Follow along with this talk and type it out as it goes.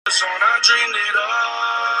on, I dreamed it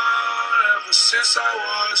all. Ever since I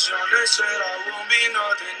was young, they said I won't be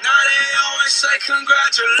nothing. Now they always say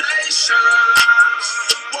congratulations.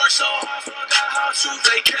 Worked so hard, forgot how to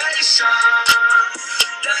vacation.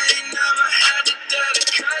 They ain't never had the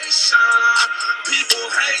dedication. People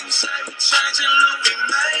hate and say we changing, look, we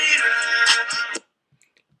made it.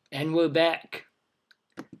 And we're back.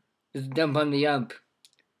 This is Dump on the Ump,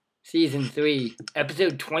 Season 3,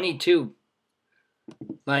 Episode 22.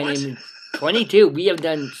 My name is 22. We have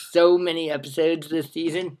done so many episodes this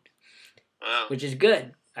season, Wow. which is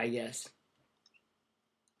good, I guess.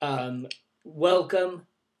 Welcome.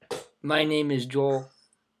 My name is Joel.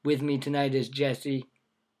 With me tonight is Jesse.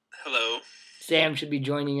 Hello. Sam should be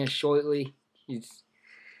joining us shortly. He's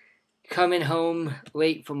coming home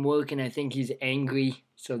late from work, and I think he's angry,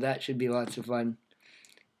 so that should be lots of fun.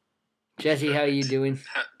 Jesse, how are you doing?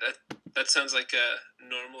 That sounds like a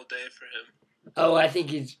normal day for him. Oh, I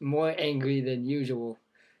think he's more angry than usual.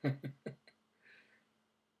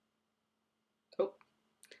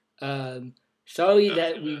 Sorry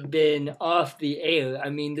that we've been off the air. I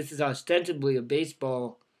mean, this is ostensibly a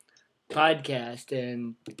baseball podcast,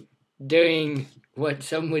 and during what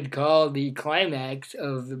some would call the climax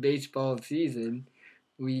of the baseball season,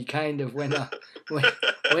 we kind of went dark,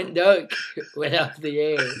 went off the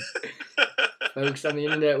air. Folks on the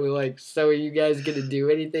internet were like, so are you guys going to do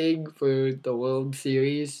anything for the World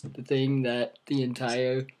Series? The thing that the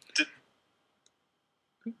entire...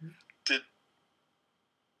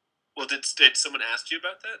 Did someone ask you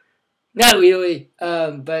about that? Not really,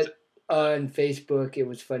 but on Facebook it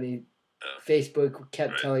was funny. Facebook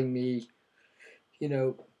kept telling me,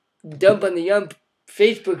 Dump on the Ump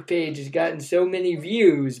Facebook page has gotten so many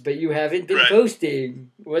views, but you haven't been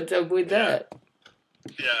posting. What's up with that?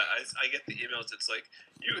 Yeah, I get the emails. It's like,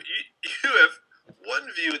 you have one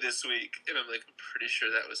view this week, and I'm like, I'm pretty sure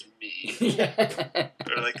that was me. Yeah.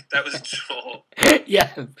 Or like, that was Joel.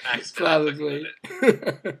 Yeah, Probably.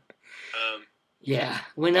 Yeah,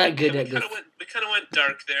 we're not good at this. We kind of went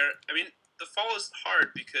dark there. I mean, the fall is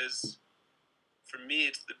hard because, for me,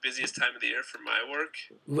 it's the busiest time of the year for my work.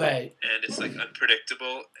 Right. And it's, like,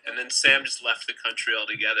 unpredictable. And then Sam just left the country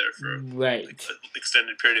altogether for like, an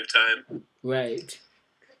extended period of time. Right.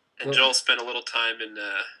 And Joel spent a little time in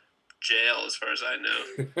jail, as far as I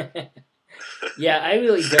know. Yeah, I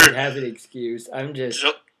really don't have an excuse. I'm just...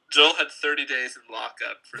 Joel had 30 days in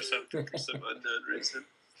lockup for some unknown reason.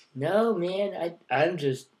 No, man, I'm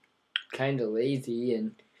just kind of lazy,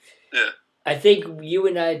 and yeah. I think you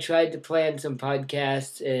and I tried to plan some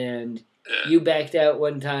podcasts, and you backed out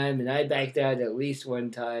one time, and I backed out at least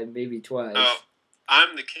one time, maybe twice. Oh,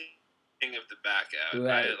 I'm the king of the back out.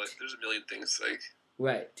 Right. There's a million things, like...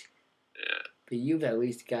 Right. Yeah. But you've at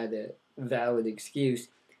least got a valid excuse.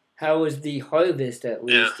 How was the harvest, at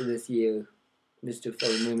least, this year, Mr.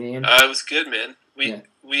 Farmer Man? It was good, man. We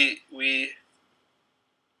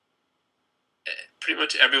pretty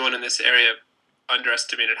much everyone in this area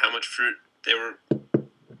underestimated how much fruit they were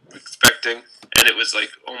expecting, and it was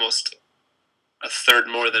like almost a third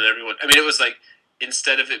more than everyone. I mean, it was like,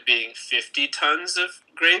 instead of it being 50 tons of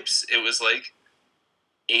grapes, it was like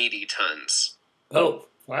 80 tons. Oh,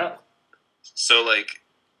 wow. So, like,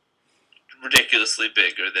 ridiculously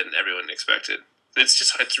bigger than everyone expected. It's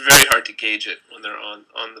very hard to gauge it when they're on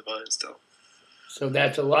the vine still. So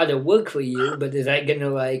that's a lot of work for you, but is that going to,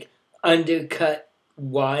 like, undercut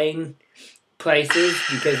wine prices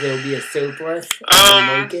because there'll be a surplus in the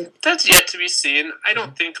market? That's yet to be seen. I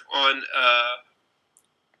don't think on,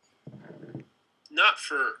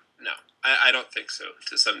 I don't think so,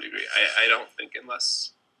 to some degree. I don't think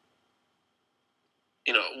unless,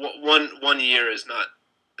 one year is not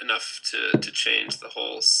enough to change the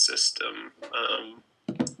whole system.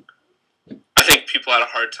 I think people had a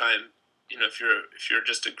hard time, if you're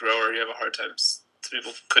just a grower, you have a hard time. Some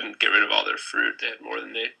people couldn't get rid of all their fruit. They had more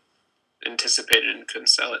than they anticipated and couldn't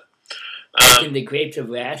sell it. In the Grapes of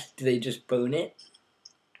Wrath, do they just burn it?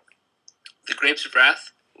 The Grapes of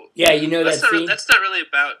Wrath? Yeah, you know that scene? That's not really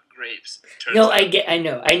about grapes. No, I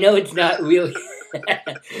know it's not really.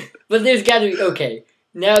 But there's got to be, okay,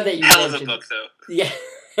 now that you mentioned... Hell of a book, though. Yeah,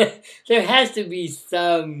 there has to be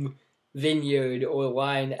some vineyard or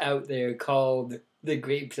wine out there called the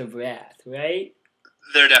Grapes of Wrath, right?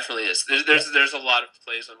 There definitely is. There's a lot of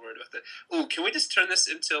plays on word with it. Ooh, can we just turn this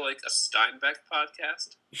into like a Steinbeck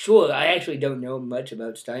podcast? Sure. I actually don't know much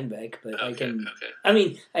about Steinbeck, but I can. Okay. I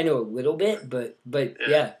mean, I know a little bit, but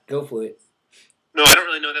yeah, go for it. No, I don't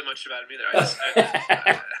really know that much about him either.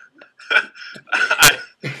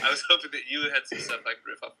 I was hoping that you had some stuff I could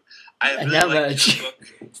riff off. I really not like much. the book.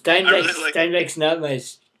 Steinbeck's not my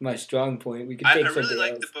my strong point. We could I take really something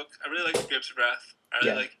like else. the book. I really like Grapes of Wrath. I really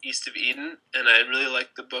Yeah. like East of Eden, and I really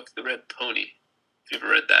like the book The Red Pony. Have you ever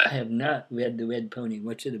read I that? have not read The Red Pony.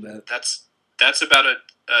 What's it about? That's about a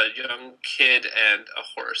young kid and a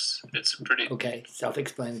horse. It's a pretty Okay,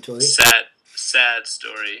 self-explanatory. sad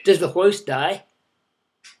story. Does the horse die?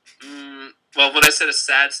 Well, when I said a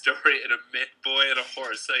sad story and a boy and a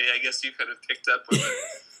horse, so yeah, I guess you kind of picked up on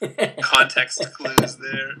the context clues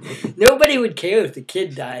there. Nobody would care if the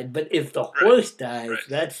kid died, but if the horse dies, right.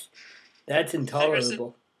 that's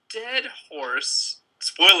intolerable. Dead horse.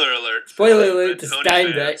 Spoiler alert. Spoiler alert to Tony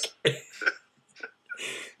Steinbeck.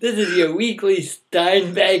 This is your weekly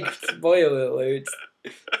Steinbeck spoiler alert.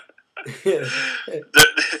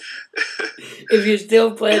 If you're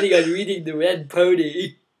still planning on reading The Red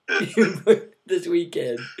Pony this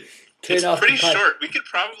weekend, it's pretty short. We could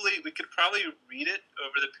probably read it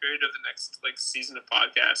over the period of the next season of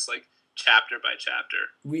podcasts, chapter by chapter.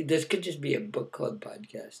 This could just be a book club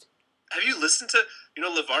podcast. Have you listened to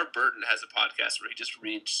LeVar Burton has a podcast where he just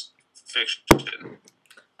reads fiction?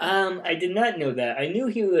 I did not know that. I knew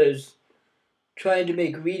he was trying to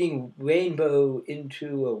make Reading Rainbow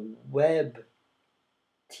into a web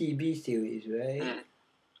TV series, right?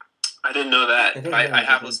 I didn't know that. I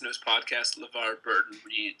have listened to his podcast, LeVar Burton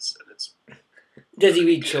Reads, and it's. Does he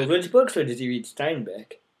read children's books or does he read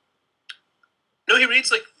Steinbeck? No, he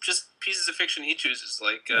reads just pieces of fiction he chooses,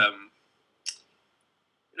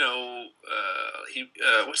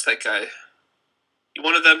 what's that guy?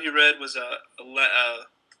 One of them he read was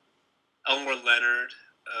Elmore Leonard.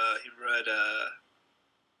 He read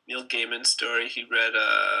Neil Gaiman's story. He read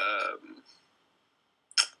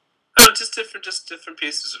just different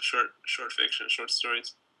pieces of short fiction, short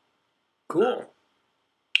stories. Cool.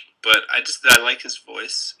 But I like his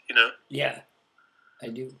voice, Yeah, I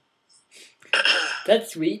do.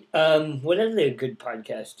 That's sweet. What other good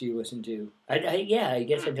podcasts do you listen to? I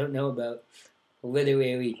guess I don't know about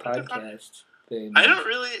literary podcasts very much. I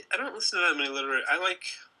don't listen to that many literary. I like.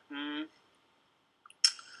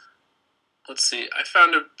 Let's see. I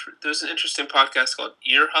found there's an interesting podcast called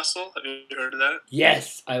Ear Hustle. Have you heard of that?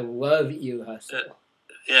 Yes, I love Ear Hustle.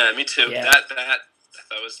 Yeah, me too. Yeah. That I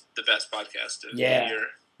thought was the best podcast of the year.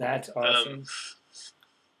 That's awesome.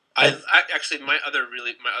 I actually my other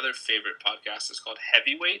favorite podcast is called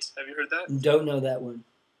Heavyweight. Have you heard that? Don't know that one.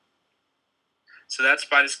 So that's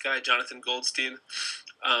by this guy Jonathan Goldstein,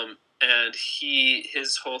 and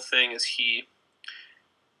his whole thing is he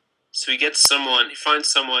finds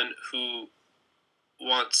someone who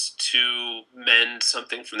wants to mend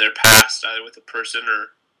something from their past, either with a person or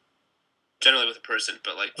generally with a person,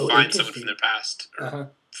 but find someone from their past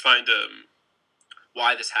or find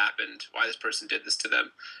why this happened, why this person did this to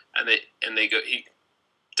them, and they go. He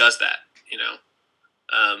does that,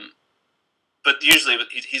 but usually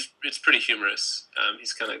it's pretty humorous.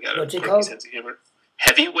 He's kind of got a quirky sense of humor.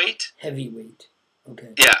 Heavyweight.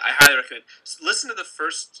 Okay. Yeah, I highly recommend. So listen to the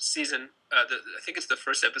first season. I think it's the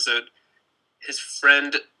first episode. His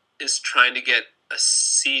friend is trying to get a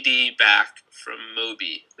CD back from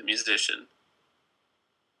Moby, the musician,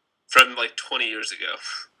 from 20 years ago.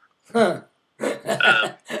 Huh.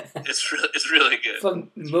 It's really good.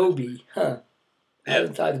 From Moby, huh? I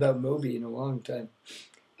haven't thought about Moby in a long time.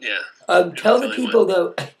 Yeah. Tell the people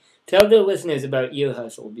though. Tell the listeners about Ear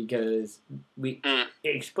Hustle because we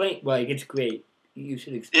explain. It's great. You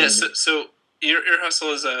should explain. Yeah. So Ear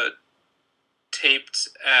Hustle is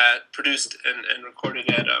produced and recorded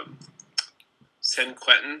at San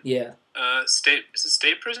Quentin. Yeah. Is it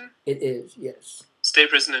state prison? It is. Yes. State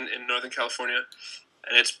prison in Northern California,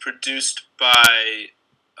 and it's produced by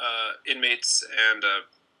inmates and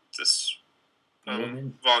this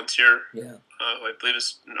volunteer, who I believe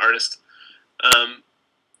is an artist,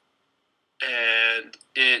 and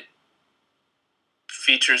it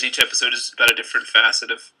features, each episode is about a different facet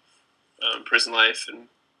of prison life, and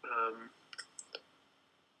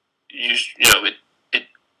it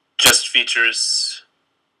just features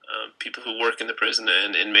people who work in the prison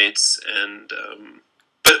and inmates, and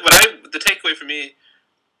but the takeaway for me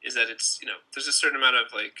is that it's there's a certain amount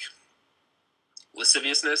of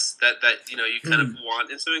lasciviousness that you kind of want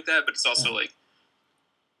in something like that, but it's also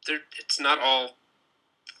it's not all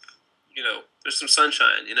there's some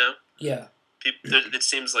sunshine, Yeah. It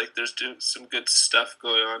seems like there's some good stuff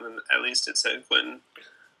going on, and at least at San Quentin.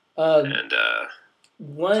 And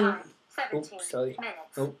one. 17 sorry.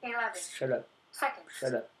 minutes, 11 Shut up. seconds.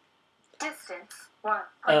 Shut up. Distance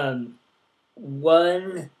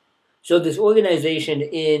 1. So this organization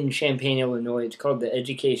in Champaign, Illinois, it's called the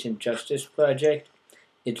Education Justice Project.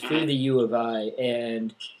 It's through the U of I,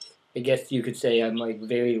 and I guess you could say I'm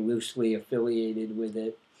very loosely affiliated with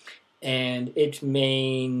it. and its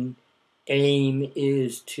main aim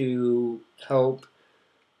is to help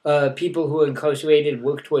people who are incarcerated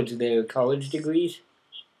work towards their college degrees.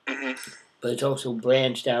 Mm-hmm. But it's also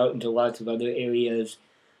branched out into lots of other areas,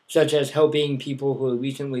 such as helping people who are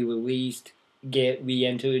recently released get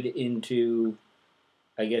re-entered into,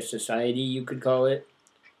 I guess, society, you could call it.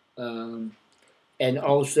 And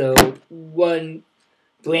also, one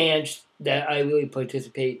branch that I really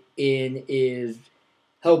participate in is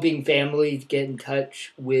helping families get in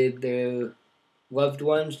touch with their loved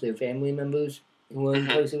ones, their family members who are Mm-hmm.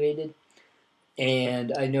 incarcerated.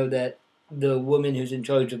 And I know that the woman who's in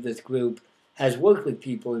charge of this group has worked with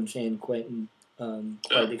people in San Quentin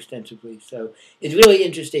quite extensively. So it's really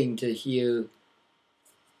interesting to hear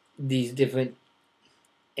these different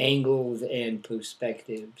angles and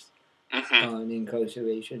perspectives Mm-hmm. on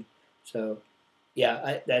incarceration. So,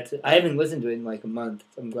 yeah, I haven't listened to it in like a month.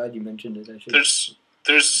 I'm glad you mentioned it. I should.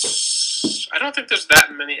 There's I don't think there's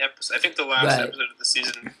that many episodes. I think the last Right. episode of the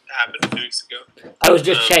season happened a few weeks ago. I was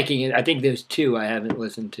just checking it. I think there's 2 I haven't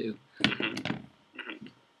listened to. Mm-hmm.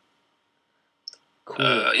 Cool.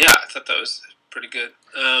 Yeah, I thought that was pretty good.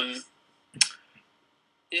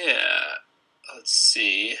 Yeah, let's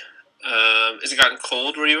see. Has it gotten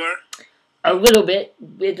cold where you are? A little bit.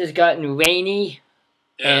 It has gotten rainy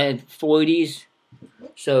Yeah. and 40s.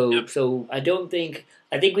 So Yep. so I think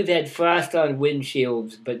we've had frost on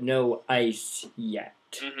windshields, but no ice yet.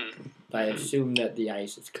 Mm-hmm. But I assume that the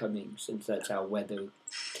ice is coming, since that's how weather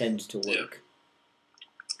tends to work.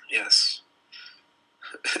 Yes.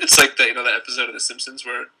 It's like that, that episode of The Simpsons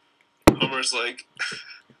where Homer's like,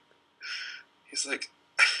 he's like,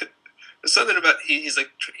 there's something about he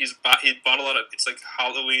bought a lot of. It's like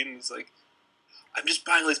Halloween. He's like, I'm just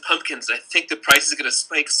buying all these pumpkins. I think the price is gonna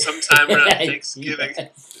spike sometime around Thanksgiving.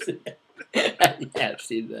 I have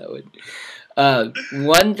seen that one.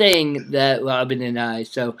 One thing that Robin and I,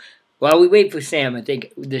 so while we wait for Sam, I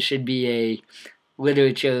think this should be a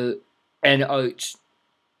literature and arts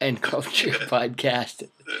and culture podcast.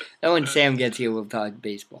 And when Sam gets here, we'll talk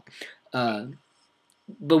baseball.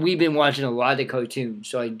 But we've been watching a lot of cartoons,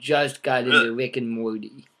 so I just got into Rick and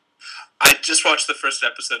Morty. I just watched the first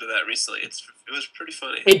episode of that recently. It was pretty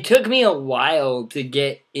funny. It took me a while to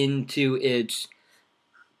get into its,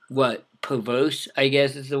 perverse, I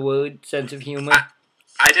guess is the word, sense of humor.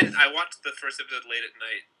 I watched the first episode late at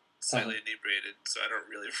night, slightly inebriated, so I don't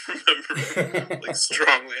really remember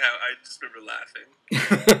strongly how. I just remember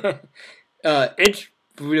laughing. It's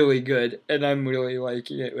really good, and I'm really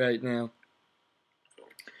liking it right now.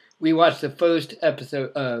 We watched the first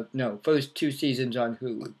first 2 seasons on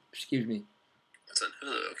Hulu. Excuse me. That's on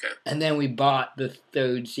Hulu, okay. And then we bought the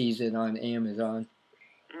 3rd season on Amazon.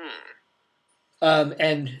 Mm.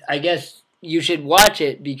 And I guess you should watch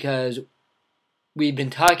it because we've been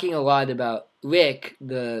talking a lot about Rick,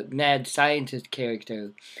 the mad scientist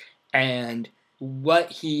character, and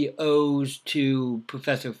what he owes to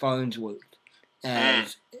Professor Farnsworth.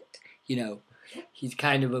 As, he's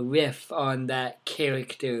kind of a riff on that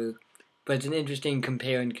character, but it's an interesting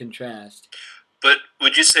compare and contrast. But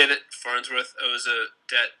would you say that Farnsworth owes a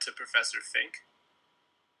debt to Professor Fink?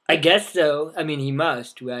 I guess so. I mean, he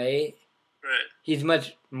must, right? Right. He's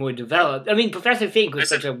much more developed. I mean, Professor Fink was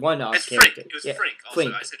such a one-off it's character. Frink. It was Frink. Also,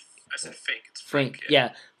 Frink. I said Fink. It's Frink,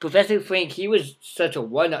 yeah. Professor Frink, he was such a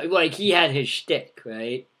one-off. Like, he had his shtick,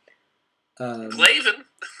 right? Glavin.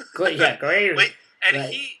 Glavin. Wait, and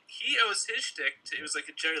right. he owes his shtick to, it was like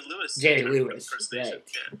a Jerry Lewis.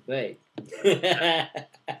 Right.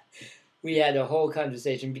 We had a whole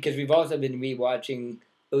conversation because we've also been rewatching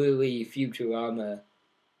early Futurama,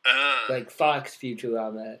 like Fox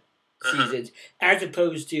Futurama seasons, as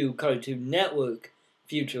opposed to Cartoon Network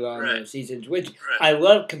Futurama seasons, which I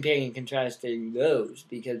love comparing and contrasting those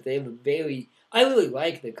because they have I really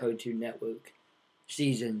like the Cartoon Network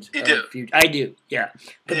seasons. You do? I do, yeah.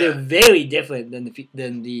 But they're very different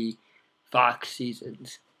than the Fox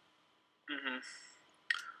seasons. Mm-hmm.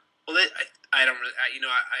 Well, I don't really,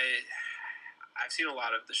 I've seen a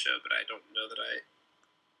lot of the show, but I don't know that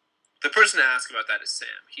the person to ask about that is Sam.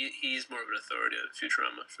 He's more of an authority on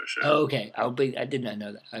Futurama for sure. Oh, okay. I did not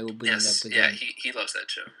know that. I will bring it up again. Yeah, he loves that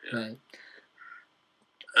show. Yeah.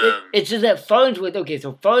 Right. It's just that Farnsworth. Okay,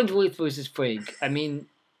 so Farnsworth versus Frink. I mean,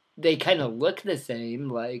 they kind of look the same.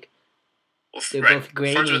 Like they're both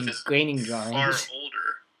graining drawings. Far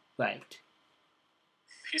older. Right.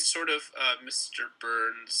 He's sort of Mr.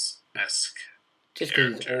 Burns-esque. Just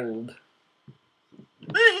because he's old.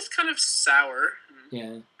 He's kind of sour.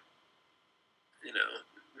 Yeah.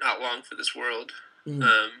 Not long for this world.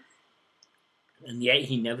 Mm. And yet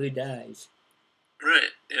he never dies. Right,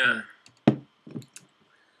 yeah.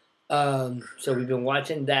 So we've been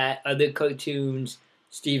watching that. Other cartoons,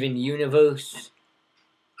 Steven Universe.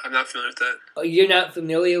 I'm not familiar with that. Oh, you're not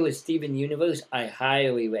familiar with Steven Universe? I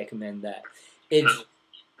highly recommend that. It's No.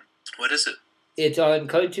 What is it? It's on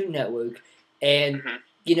Cartoon Network, and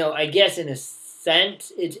Mhm. I guess in a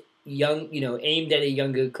sense, it's young. Aimed at a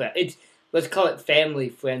younger crowd. Let's call it family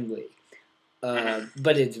friendly,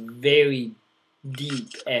 but it's very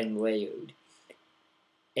deep and layered.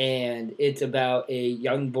 And it's about a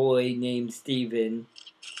young boy named Steven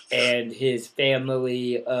and his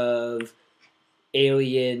family of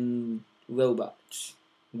alien robots,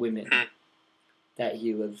 women that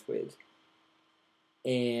he lives with.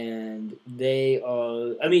 And they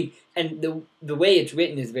are, and the way it's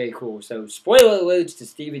written is very cool. So, spoiler alerts to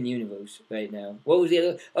Steven Universe right now. What was the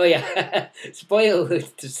other? Oh, yeah. Spoiler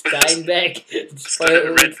alerts to Steinbeck.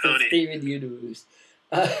 Spoiler Red alerts to Pony. Steven Universe.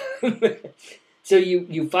 So,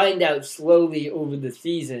 you find out slowly over the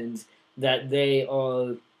seasons that they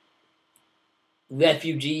are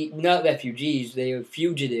not refugees, they are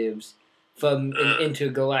fugitives from an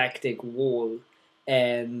intergalactic war.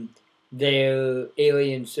 And their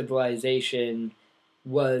alien civilization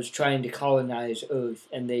was trying to colonize Earth,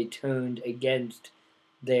 and they turned against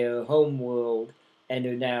their home world and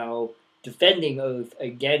are now defending Earth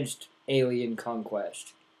against alien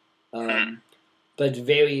conquest. But it's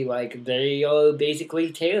very they are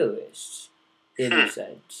basically terrorists in a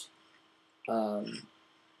sense.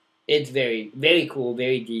 It's very, very cool,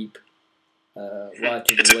 very deep.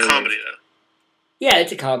 Lots of It's a layers. comedy, though. Yeah,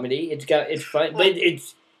 it's a comedy. It's fun, but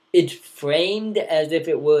it's framed as if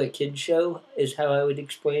it were a kid show. Is how I would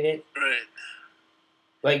explain it. Right.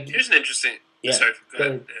 Like, Here's an interesting. Yeah, Sorry, go go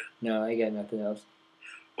ahead. ahead. No, I got nothing else.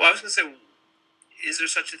 Well, I was gonna say, is there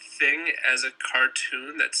such a thing as a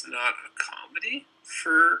cartoon that's not a comedy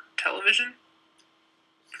for television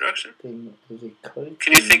production? Thing is a cartoon.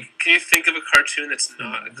 Can you think of a cartoon that's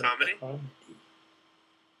not a comedy?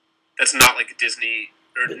 That's not like a Disney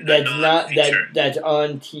or That's not non-feature? that's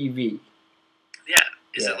on TV. Yeah.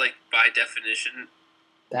 Is Yeah. it like by definition?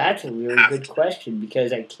 That's a really Have good to. question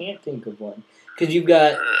because I can't think of one. Because you've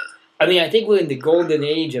got, I think we're in the golden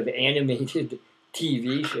age of animated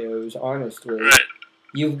TV shows. Honestly, Right.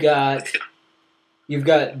 You've got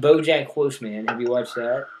BoJack Horseman. Have you watched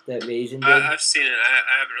that? That Raisin did. I've seen it. I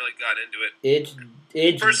haven't really got into it.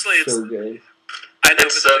 It's Personally, so good. I know,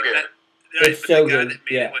 It's but so like good. that. It's but so the guy good, that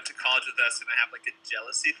made yeah. it went to college with us, and I have like a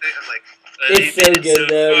jealousy thing. I'm like, It's you so made it good,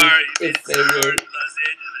 though. Far, you made It's it so far good. to Los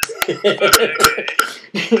Angeles.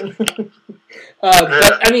 Okay.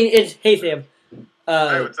 But it's hey Sam.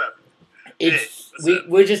 Hey, what's up? It's Hey, what's up?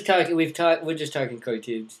 we're just talking. We're just talking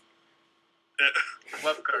cartoons.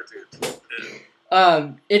 Love cartoons.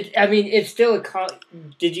 It's still a.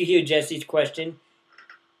 Did you hear Jesse's question?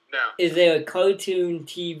 No. Is there a cartoon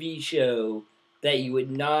TV show that you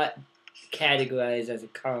would not categorize as a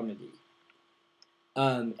comedy?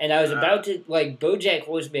 And I was about to BoJack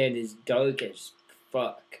Horseman is dark as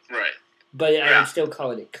fuck, Right. but I Yeah. would still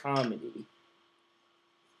call it a comedy.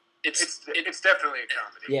 It's definitely a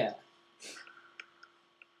comedy. Yeah.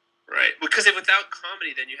 right because without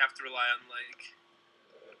comedy, then you have to rely on like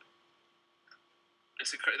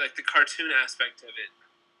the cartoon aspect of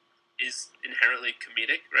it is inherently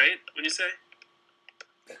comedic, right? When you say.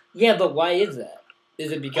 Yeah, but why is that?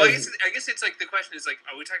 Is it because Well, I guess it's like the question is like,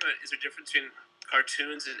 are we talking about is there a difference between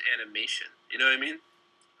cartoons and animation? You know what I mean?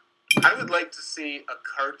 I would like to see a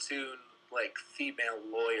cartoon female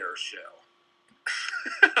lawyer show.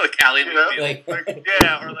 Like Ally You know? McBeal.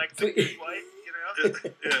 Yeah, or like The Good Wife.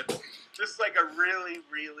 Yeah. Just like a really,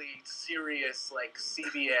 really serious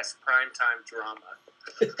CBS primetime drama.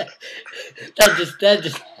 that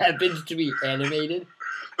just happens to be animated.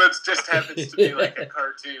 But just happens to be like a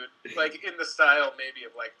cartoon, in the style maybe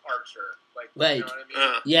of Archer, Right. you know what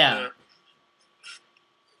I mean? Yeah.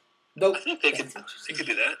 Nope. I think they could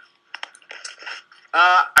do that.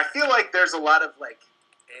 I feel like there's a lot of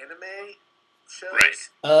anime shows Right.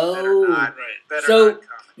 Oh. that So- are not comedy.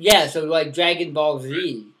 Yeah, so Dragon Ball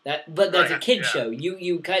Z. But that's a Right, kid yeah. show.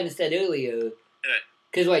 You kind of said earlier, Right.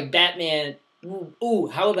 because Batman. Ooh,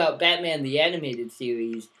 how about Batman the animated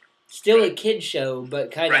series? Still a kid show,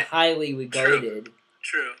 but kind of Right. highly regarded.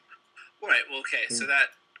 True. Right. Well, okay. So that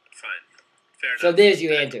fine. Fair enough. So there's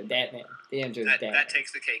your answer, Batman. The answer is Batman. that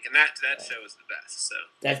takes the cake, and that show is the best. So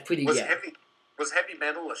That's pretty. Was Yeah. Heavy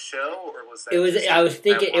Metal a show or was that? It was. just I was that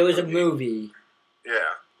thinking it one was a movie,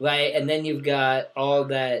 Yeah. right? And then you've got all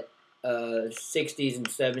that 60s and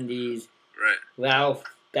 70s. right. Ralph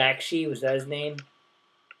Bakshi, was that his name?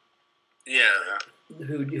 Yeah.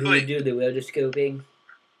 Who Wait. would do the rotoscoping?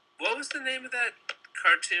 What was the name of that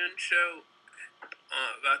cartoon show?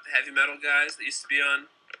 about the heavy metal guys that used to be on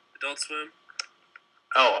Adult Swim?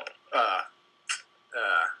 Oh, I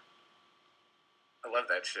love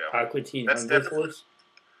that show. Aqua Teen That's Hunger definitely- Force.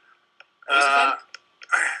 What was it called?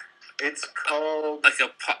 It's called... Like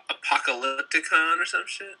Apocalypticon or some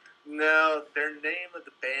shit? No, their name of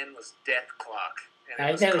the band was Death Clock. and it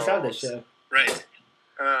I was never saw called- this show. Right.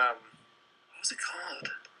 Um, What was it called?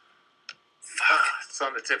 it's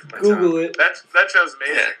on the tip of my Google tongue. it. That show's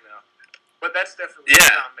amazing, Yeah. though. But that's definitely Yeah.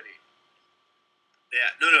 a comedy. Yeah,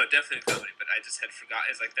 no, definitely a comedy, but I just had forgotten.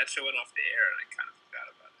 It's like that show went off the air and I kind of forgot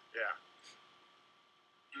about it. Yeah.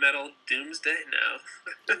 Metal Doomsday? No.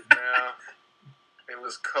 No. It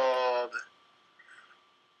was called...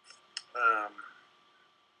 I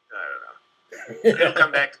don't know. It'll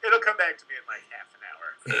come back to me in like half an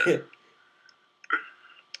hour.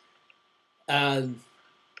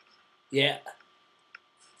 Yeah.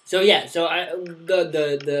 So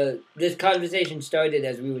this conversation started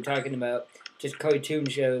as we were talking about just cartoon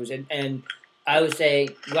shows, and I was saying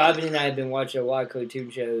Robin and I have been watching a lot of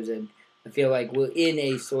cartoon shows, and I feel like we're in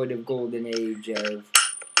a sort of golden age of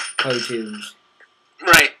cartoons.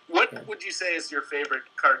 Right. What Yeah. would you say is your favorite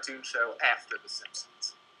cartoon show after The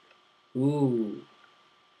Simpsons? Ooh,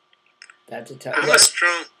 that's a tough. I'm a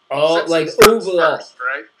strong. Oh, like Simpsons comes overall, first,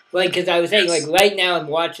 right? like because I was saying Yes. like right now I'm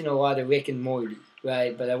watching a lot of Rick and Morty,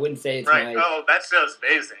 right? But I wouldn't say it's Right. my. Oh, that show's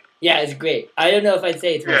amazing. Yeah, it's great. I don't know if I'd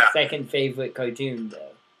say it's my Yeah. second favorite cartoon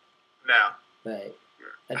though, No. but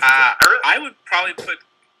that's I would probably put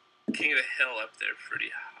King of the Hill up there pretty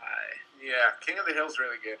high. Yeah, King of the Hill's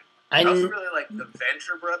really good. I I also didn't. really like The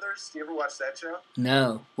Venture Brothers. Do you ever watch that show?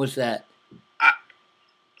 No, what's that?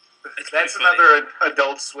 It's That's pretty funny. another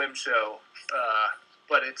Adult Swim show,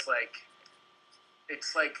 but it's like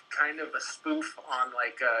kind of a spoof on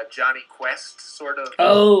like Johnny Quest sort of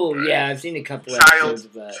Oh yeah, I've seen a couple episodes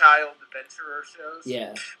of that. child adventurer shows.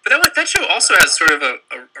 Yeah, But that show also has sort of a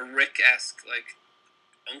Rick-esque, like,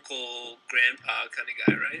 uncle, grandpa kind of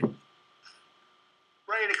guy, right?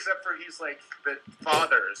 Right, except for he's like the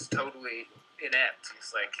father is totally inept.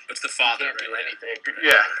 He's like It's the he father, can't right? do anything.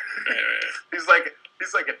 Yeah. Yeah, Right.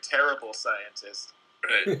 he's like a terrible scientist.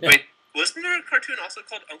 Wait, wasn't there a cartoon also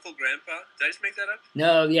called Uncle Grandpa? Did I just make that up?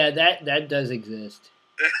 no, yeah, that does exist.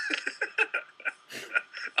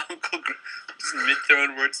 Just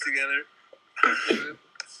mid-throwing words together.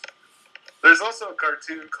 There's also a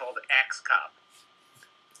cartoon called Axe Cop.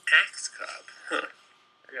 Axe Cop. Huh.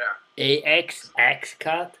 Yeah, Axe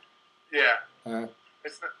Cop. yeah. Huh.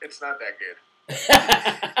 It's not that good.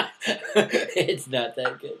 It's not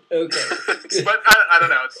that good. Okay. But I don't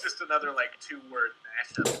know. It's just another like 2-word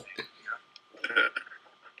mashup thing. You know?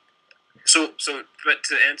 So, but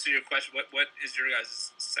to answer your question, what is your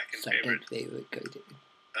guys' second favorite? Second favorite cartoon.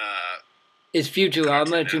 Is Is Futurama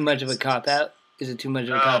Cartoon too much of a Network. cop out? Is it too much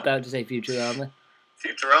of a cop out to say Futurama?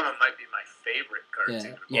 Futurama might be my favorite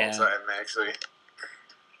cartoon Yeah, of all time. Actually,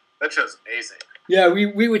 that show's amazing. Yeah,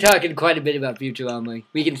 we were talking quite a bit about Futurama.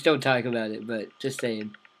 We can still talk about it, but just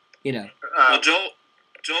saying, you know. Well, Joel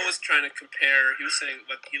was trying to compare. He was saying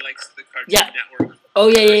what he likes the Cartoon Yeah. Network. Oh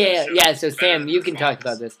yeah. Show Yeah, so better Sam, than you the can talk Fox.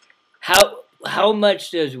 about this. How much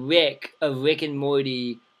does Rick of Rick and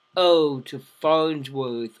Morty owe to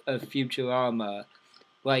Farnsworth of Futurama?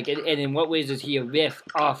 Like, and in what ways is he a riff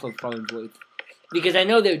off of Farnsworth? Because I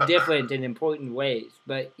know they're different in important ways,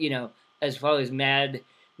 but you know, as far as mad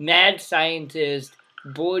scientist,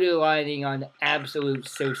 borderlining on absolute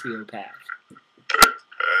sociopath.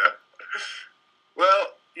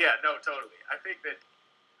 Well, yeah, no, totally. I think that.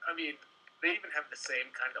 I mean, they even have the same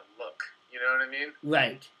kind of look. You know what I mean?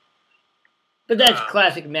 Right. But that's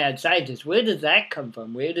classic mad scientist. Where does that come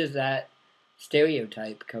from? Where does that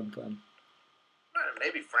stereotype come from?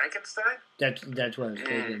 Maybe Frankenstein. That's what I was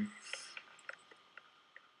thinking.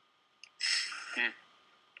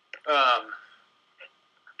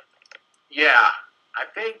 Yeah, I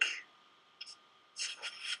think.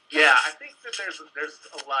 Yeah, I think that there's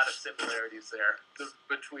a lot of similarities there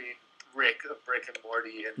between Rick of Rick and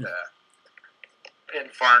Morty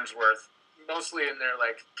and Farnsworth, mostly in their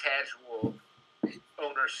like casual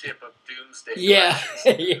ownership of Doomsday. Yeah,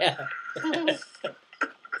 collections. yeah.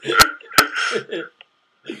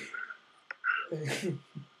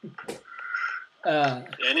 Yeah,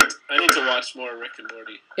 I need to watch more Rick and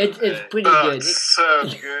Morty. It's pretty Oh, good. it's so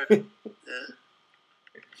good. Yeah.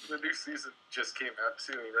 The new season just came out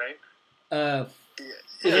too, right?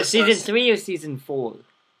 Is it season 3 or season 4?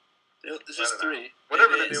 It's just I don't know. 3.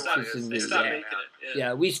 Whatever They the new stopped- one is. They is, stopped yeah. making it.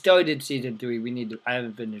 Yeah, we started season 3. We need to. I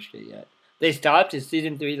haven't finished it yet. They stopped. Is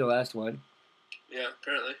season 3 the last one? Yeah,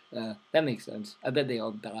 apparently. That makes sense. I bet they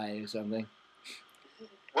all die or something.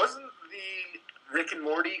 Wasn't the Rick and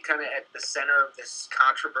Morty kind of at the center of this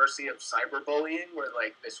controversy of cyberbullying, where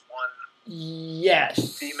like this one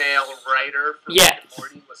Yes. female writer for Yes. Rick and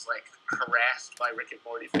Morty was like harassed by Rick and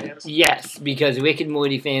Morty fans? Yes, because Rick and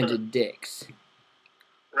Morty fans are dicks.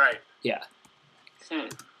 Right. Yeah. Hmm.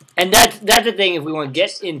 And that's the thing if we want to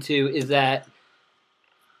get into is that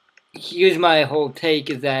here's my whole take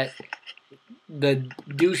is that the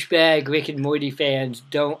douchebag Rick and Morty fans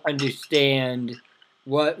don't understand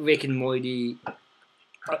what Rick and Morty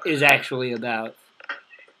is actually about.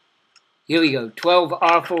 Here we go. 12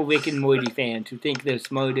 awful Rick and Morty fans who think they're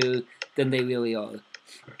smarter than they really are.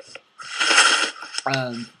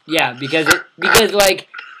 Yeah, because like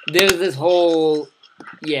there's this whole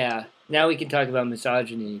Now we can talk about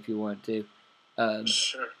misogyny if you want to.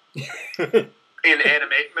 Sure.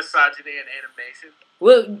 Misogyny in animation.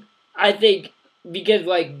 Well, I think because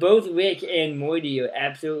like both Rick and Morty are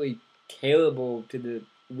absolutely terrible to the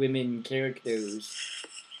women characters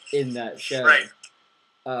in that show.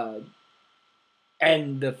 Right.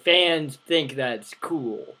 And the fans think that's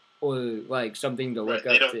cool or like something to look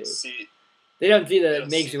Right. up to. They They don't see that they it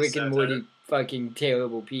don't makes see Rick the and satire. Morty fucking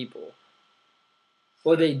terrible people.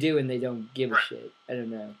 Well, they do and they don't give a Right. shit. I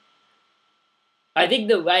don't know. I think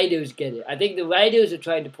the writers get it. I think the writers are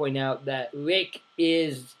trying to point out that Rick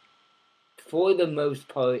is, for the most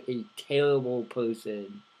part, a terrible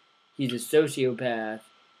person. He's a sociopath,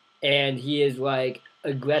 and he is, like,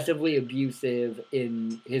 aggressively abusive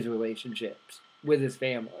in his relationships with his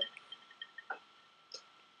family.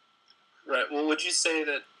 Right. Well, would you say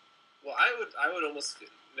that? Well, I would almost,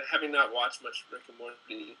 having not watched much Rick and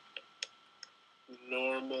Morty,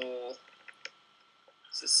 normal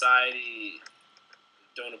society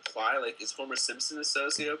don't apply. Like, is Homer Simpson a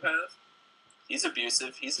sociopath? He's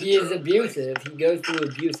abusive. He is abusive. He goes through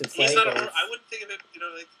abusive He's not. cycles. I wouldn't think of it.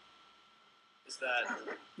 Like, is that?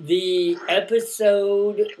 The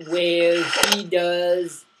episode where he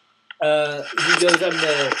does, he goes on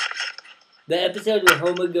the episode where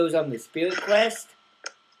Homer goes on the spirit quest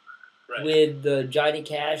Right. with the Johnny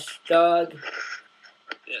Cash dog.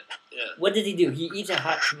 Yeah. What does he do? He eats a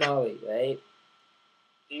hot tamale, right?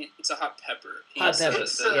 It's a hot pepper. Hot pepper,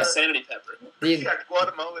 The yeah. insanity pepper. He's got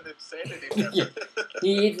Guatemalan insanity pepper. Yeah.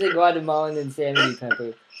 He eats the Guatemalan insanity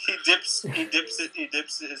pepper. He dips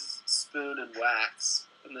his spoon in wax,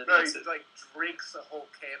 and then No, eats he it. like drinks a whole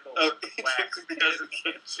candle Oh, of he wax drinks a because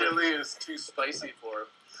candle. chili is too spicy for him.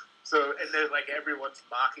 So, and then like everyone's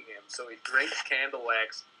mocking him, so he drinks candle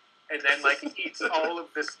wax, and then like eats all of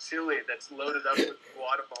this chili that's loaded up with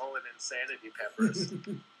Guatemalan insanity peppers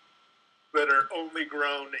that are only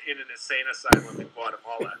grown in an insane asylum in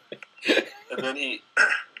Guatemala. And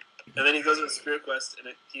then he goes on a spirit quest,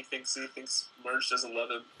 and he thinks Marge doesn't love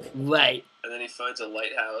him, Right. and then he finds a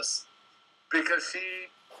lighthouse. Because she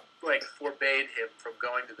like forbade him from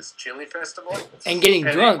going to this chili festival, And getting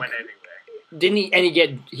and drunk. he went anyway. Didn't he?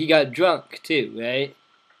 And he got drunk too, right?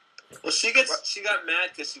 Well, she got mad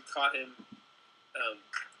because she caught him.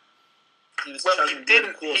 He was Well, chugging he beer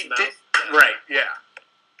didn't. to cool his He mouth. did. Yeah. Right. Yeah.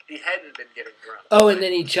 He hadn't been getting drunk. Oh, and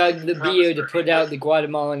then he chugged the Promised beer to her put he out would. the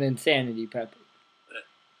Guatemalan insanity pepper. Right.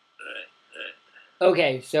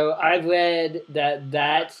 Okay, so I've read that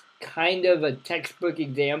that's kind of a textbook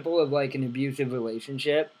example of like an abusive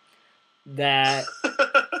relationship. That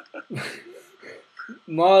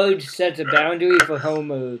Marge sets a boundary for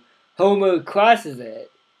Homer. Homer crosses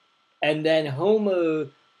it. And then Homer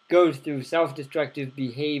goes through self-destructive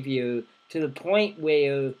behavior to the point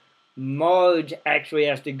where Marge actually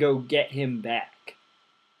has to go get him back.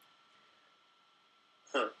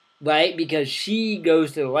 Huh. Right? Because she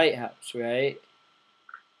goes to the lighthouse, right?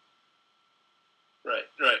 Right.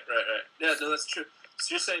 Yeah, no, that's true.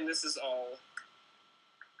 So you're saying this is all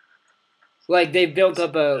Like they've built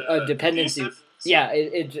up a dependency. abusive? Yeah,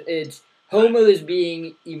 it's Homer is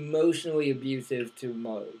being emotionally abusive to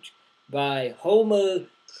Marge by Homer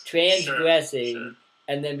transgressing Sure.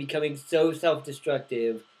 and then becoming so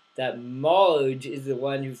self-destructive that Marge is the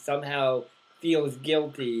one who somehow feels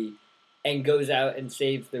guilty and goes out and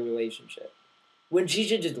saves the relationship. When she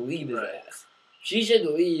should just leave his Right. ass. She should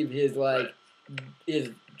leave his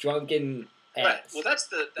his drunken ass. Right. Well, that's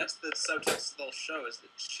the subtext of the whole show is that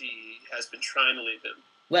she has been trying to leave him.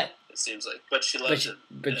 Right. It seems like, but she But loves she, him.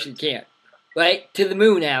 but and- she can't. Right? To the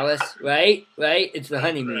moon, Alice. Right? It's the Right.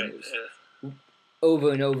 honeymooners. Yeah.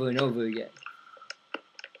 Over and over and over again.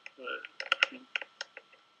 Right.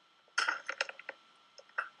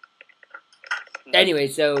 Anyway,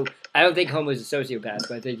 so I don't think Homer's a sociopath,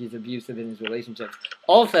 but I think he's abusive in his relationships.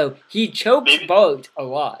 Also, he chokes Maybe- Bart a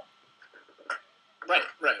lot. Right,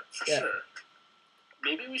 for Yeah. sure.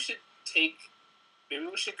 Maybe we should take Maybe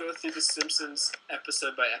we should go through The Simpsons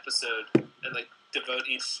episode by episode and like devote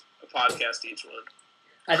a podcast to each one.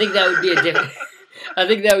 I think that would be a different. I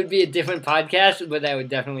think that would be a different podcast, but I would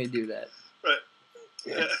definitely do that. Right.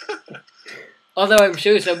 Yeah. Although I'm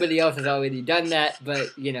sure somebody else has already done that,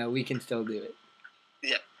 but we can still do it.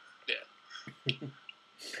 Yeah.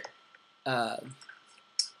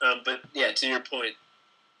 But yeah, to your point,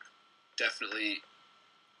 definitely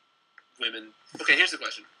women. Okay, here's the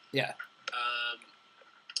question. Yeah.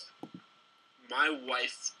 My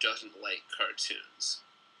wife doesn't like cartoons.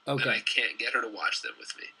 Okay. And I can't get her to watch them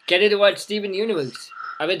with me. Get her to watch Steven Universe.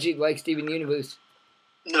 I bet she'd like Steven Universe.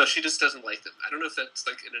 No, she just doesn't like them. I don't know if that's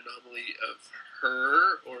like an anomaly of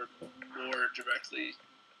her or more directly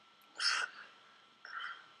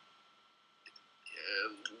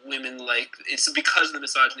women like it's because of the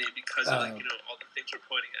misogyny, because of like all the things we're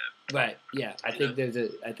pointing at. Right. Yeah. I think there's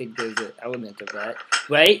an element of that.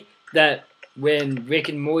 Right. That when Rick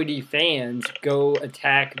and Morty fans go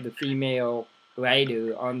attack the female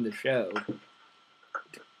writer on the show,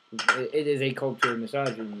 it is a culture of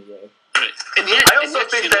misogyny there. Right. And yet, I also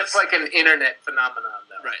think that's like an internet phenomenon,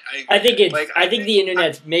 though. Right. I think it's. I think the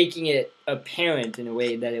internet's making it apparent in a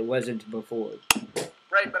way that it wasn't before.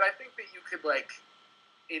 Right, but I think that you could like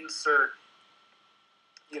insert,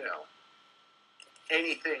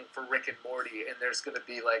 anything for Rick and Morty, and there's going to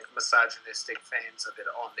be like misogynistic fans of it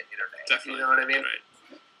on the internet. Definitely. You know what I mean?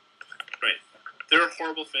 Right. There are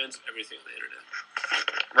horrible fans of everything on the internet.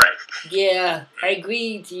 Right. Yeah, I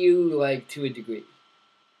agree to you, like, to a degree.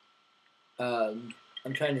 I'm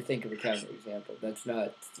trying to think of a counter example. That's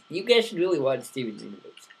not... You guys should really watch Steven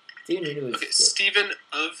Universe. Steven Universe. Okay, Steven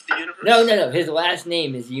of the Universe? No. His last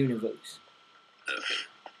name is Universe.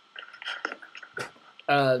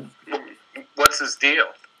 Okay. What's his deal?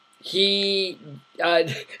 He...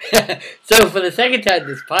 so, for the second time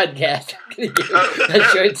this podcast, I'm going to give a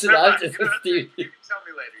short synopsis of Steven. You can tell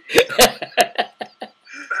me later.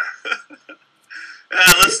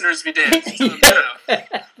 Listeners be damned. Tell them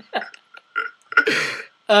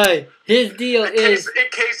now. His deal is... In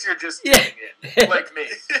case you're just doing it, like me.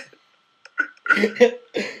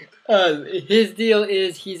 His deal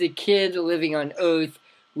is he's a kid living on Earth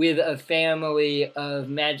with a family of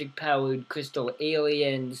magic-powered crystal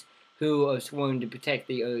aliens who are sworn to protect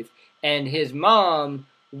the Earth. And his mom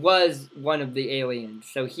was one of the aliens,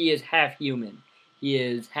 so he is half human. He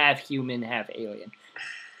is half human, half alien.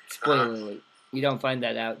 Spoiler alert. You don't find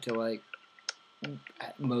that out till, like,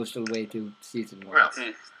 most of the way through season 1. Well,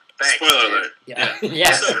 thanks. Spoiler alert. Yeah. Yeah.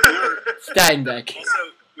 Yeah. So Steinbeck.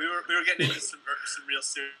 Also, we were getting into some real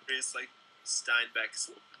serious, like,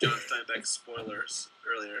 John Steinbeck spoilers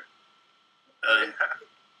earlier.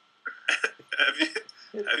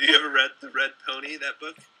 Have you ever read The Red Pony, that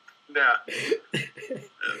book? No.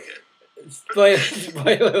 Okay.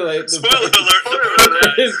 Spoiler alert. Spoiler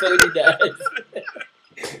alert. The pony dies.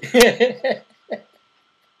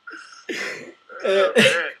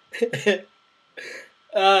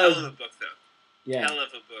 Hell of a book, though. Yeah. Hell of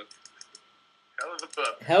a book.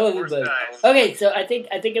 Hell of a Horse book. dies. Okay, so I think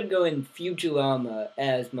I'm going Futurama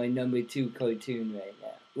as my number 2 cartoon right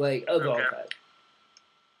now. Like, of all Okay. time.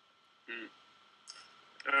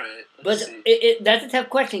 Alright, But let's see. that's a tough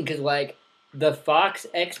question because, like, the Fox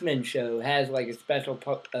X-Men show has, like, a special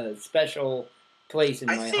place in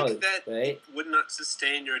I my think heart, that right? would not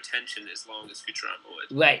sustain your attention as long as Futurama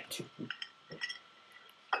would. Right.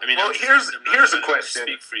 I mean, Well, I'm here's not a gonna question.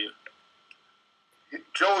 Speak for you.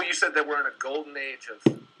 Joel, you said that we're in a golden age of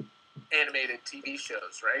animated TV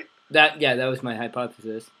shows, right? That was my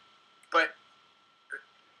hypothesis. But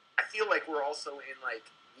I feel like we're also in like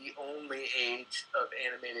the only age of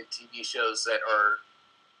animated TV shows that are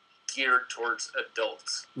geared towards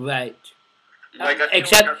adults. Right. Like, I feel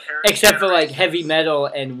Except like our parents' except for, like, generations- heavy metal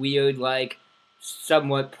and weird, like,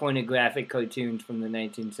 somewhat pornographic cartoons from the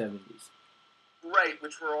 1970s. Right,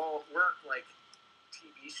 which weren't like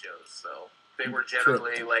TV shows, so they were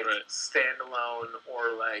generally like Right. standalone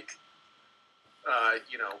or like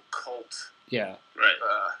cult Right.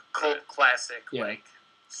 cult classic, Yeah. like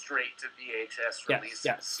straight to VHS Yeah, releases.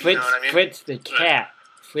 yeah. You know what I mean? Fritz the cat.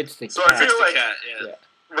 Fritz the So I cat. feel like Cat, yeah. Yeah.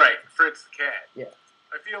 right, Fritz the Cat. Yeah.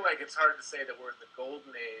 I feel like it's hard to say that we're in the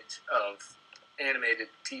golden age of animated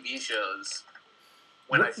TV shows.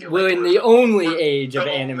 When I feel We're like in the only we're age of the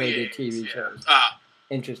only animated age, TV yeah. shows. Ah,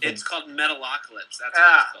 Interesting. it's called Metalocalypse. That's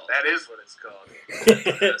what it's called. that is what it's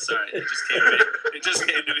called. Sorry, it just came to me. It just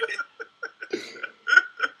came to me.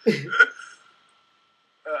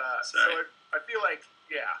 So Sorry. I feel like,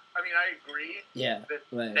 yeah. I mean, I agree Yeah. that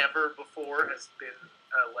Right. never before has been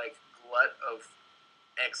a glut of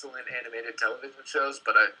excellent animated television shows,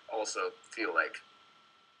 but I also feel like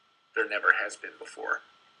there never has been before.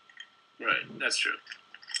 Right, that's true.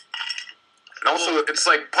 And also, it's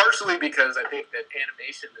like partially because I think that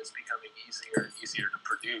animation is becoming easier and easier to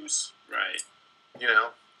produce. Right. You know,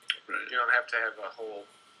 Right. you don't have to have a whole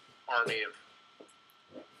army of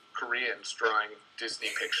Koreans drawing Disney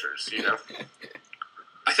pictures. You know.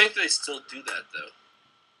 I think they still do that though.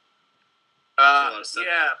 A lot of stuff.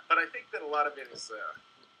 Yeah, but I think that a lot of it is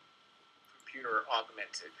computer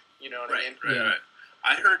augmented. You know what I mean? Right. Yeah. Right.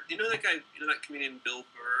 I heard. You know that guy. You know that comedian Bill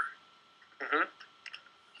Burr. Mm-hmm.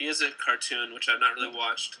 He has a cartoon which I've not really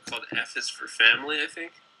watched called F is for Family. I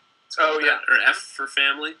think. It's Oh, called yeah. that, or F for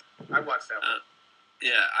Family. I watched that one.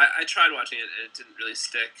 Yeah, I tried watching it and it didn't really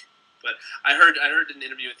stick. But I heard an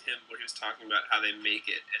interview with him where he was talking about how they make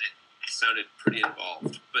it, and it sounded pretty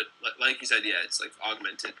involved. But like you said, yeah, it's like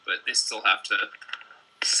augmented, but they still have to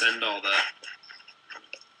send all the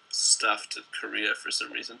stuff to Korea for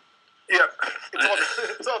some reason. Yeah,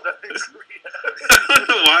 it's all done in Korea. I don't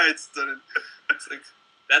know why it's done. It's like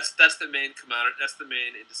that's the main commodity. That's the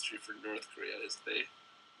main industry for North Korea is they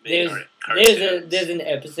make cartoons. There's an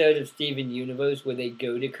episode of Steven Universe where they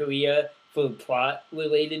go to Korea for plot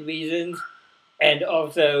related reasons, and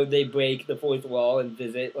also they break the fourth wall and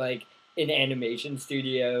visit like an animation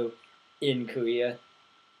studio in Korea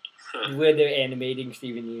where they're animating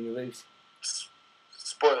Steven Universe.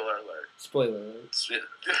 Spoiler alert. Spoiler alert.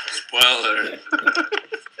 Spoiler alert.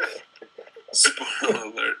 Spoiler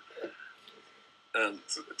alert.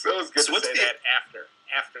 It's always good So to what's say the- that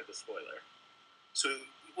after the spoiler. So,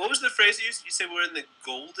 what was the phrase you used? You said we're in the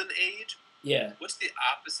golden age? Yeah. What's the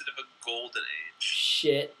opposite of a golden age?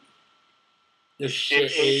 Shit. The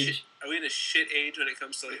shit shit age. Are we in a shit age when it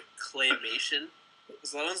comes to like claymation?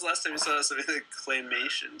 When's the last time you saw something like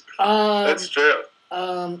claymation? That's true.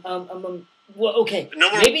 Well, okay. No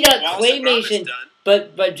more Maybe not Wallace and Gromit is claymation, done.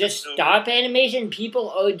 but just No. stop animation. People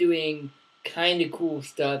are doing kind of cool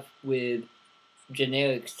stuff with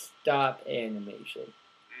generic stop animation.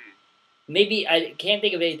 Maybe I can't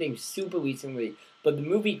think of anything super recently, but the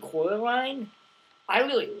movie Coraline, I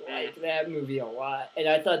really liked that movie a lot, and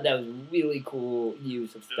I thought that was really cool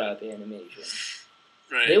use of stop animation.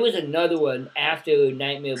 Right. There was another one after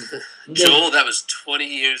Nightmare Before. Joel, that was 20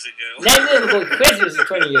 years ago. Nightmare Before Christmas was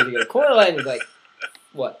 20 years ago. Coraline was like,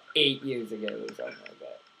 what, 8 years ago or something like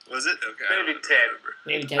that. Was it? Okay. I Maybe don't 10. remember.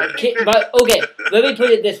 Maybe I 10. think that- But, okay, let me put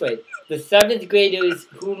it this way. The 7th graders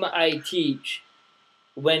whom I teach,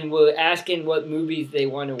 when we're asking what movies they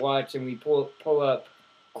want to watch and we pull up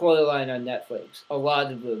Coraline on Netflix, a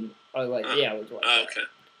lot of them are like, yeah, let's watch Oh, that. okay.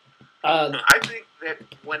 I think that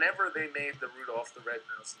whenever they made the Rudolph the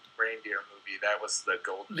Red-Nosed Reindeer movie, that was the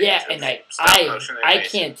golden Yeah, age of and I stop-motion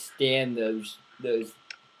animation. can't stand those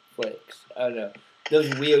flicks. I don't know.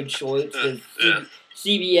 Those weird shorts. Those Yeah.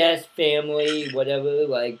 CBS Family, whatever.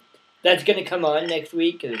 Like, that's going to come on next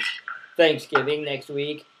week because Thanksgiving next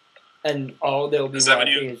week. And all they'll be Is that when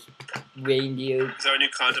watching is reindeer. Is that when you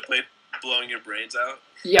contemplate blowing your brains out?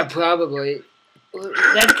 Yeah, probably.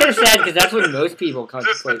 That's kind of sad because that's what most people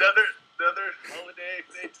Just contemplate. another holiday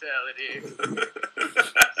fatality.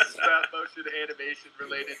 Stop-motion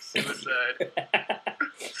animation-related suicide.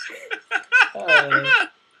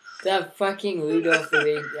 That fucking Rudolph the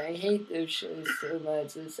Reindeer. I hate those shows so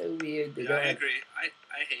much. They're so weird. They Yeah, don't I have- agree. I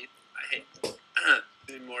hate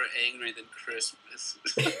being more angry than Christmas.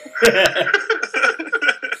 so bad.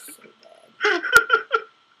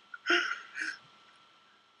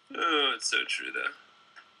 Oh, it's so true though.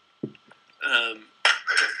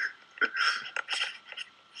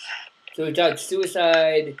 So we talked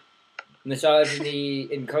suicide,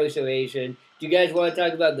 misogyny, incarceration. Do you guys want to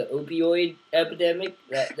talk about the opioid epidemic?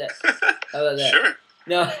 How about that? Sure.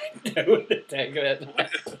 No, I don't want to talk about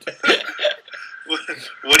that.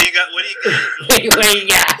 What do you got? What do you got? Wait, what do you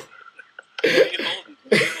got? What are you holding?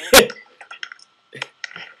 What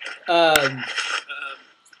are you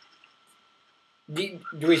holding?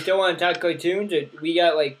 Do we still want to talk cartoons? Or we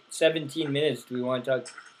got like 17 minutes. Do we want to talk?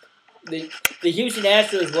 The Houston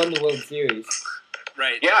Astros won the World Series.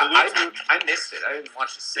 Right. Yeah, Well, I missed it. I didn't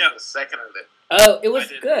watch a single second of it. Oh, it was I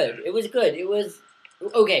didn't good. either. It was good. It was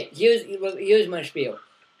okay. Here's my spiel.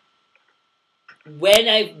 When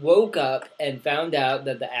I woke up and found out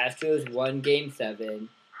that the Astros won Game 7,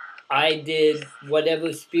 I did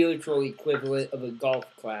whatever spiritual equivalent of a golf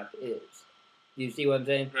clap is. Do you see what I'm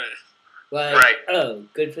saying? right. Like, Right. oh,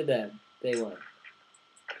 good for them. They won.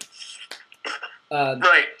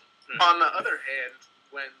 Right. On the other hand,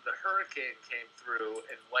 when the hurricane came through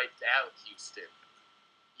and wiped out Houston,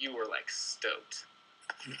 you were like stoked.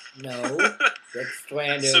 No, that's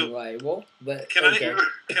slander So, and libel. But Can okay.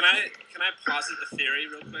 I posit a theory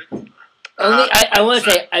real quick? Only I want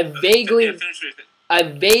to say I Yeah, vaguely finish your thing.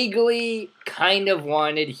 kind of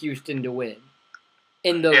wanted Houston to win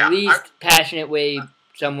in the Yeah, least passionate way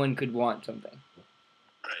someone could want something.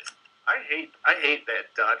 Right. I hate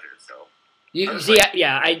that Dodgers though. You I was see, like-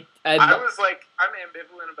 I I was like, I'm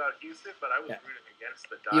ambivalent about Houston, but I was Yeah. rooting against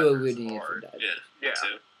the you were Dodgers rooting against the hard. Dodgers. Yeah. Yeah. Me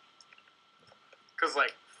too. Because,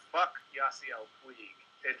 like, fuck Yasiel Puig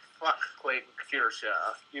and fuck Clayton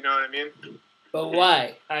Kershaw. You know what I mean? But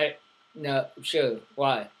why? No, sure.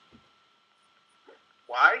 Why?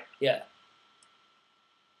 Why? Yeah.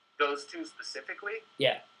 Those two specifically?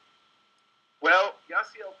 Yeah. Well,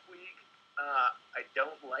 Yasiel Puig, I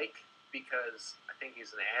don't like because I think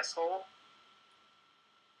he's an asshole.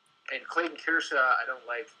 And Clayton Kershaw, I don't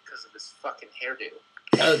like because of his fucking hairdo.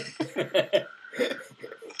 Oh.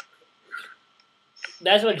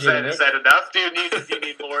 That's what Is that enough? Do you need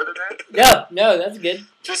more than that? No, that's good.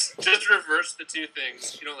 Just reverse the two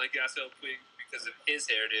things. You don't like Yasiel Puig because of his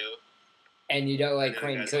hairdo. And you don't like Yeah,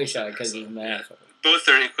 Clayton guys Kershaw also- because he's an yeah. asshole. Both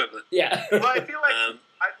are equivalent. Yeah. Well, I feel like Um,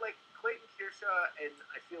 I like Clayton Kershaw, and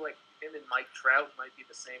I feel like him and Mike Trout might be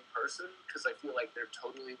the same person because I feel like they're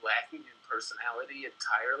totally lacking in personality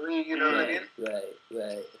entirely. You know what I mean? Right.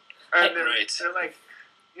 And they're, Right. they're like,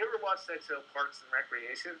 you ever watch that show Parks and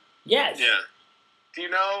Recreation? Yes. yeah. Do you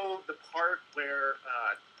know the part where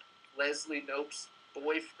Leslie Knope's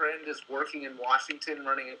boyfriend is working in Washington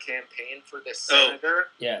running a campaign for this Oh. senator?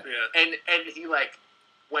 Yeah. Yeah. And he, like,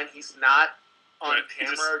 when he's not on Right, he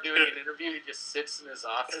camera just- or doing an interview, he just sits in his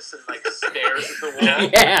office and, like, stares at the wall.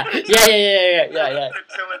 Yeah.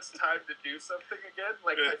 Until it's time to do something again.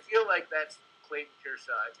 Like, I feel like that's Clayton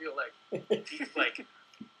Kershaw. I feel like he's, like,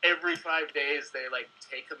 every 5 days they, like,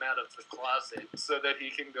 take him out of the closet so that he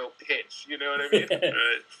can go pitch. You know what I mean?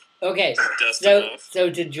 Right. Okay. Dust him off. So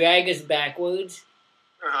to drag us backwards,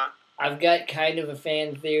 Uh-huh. I've got kind of a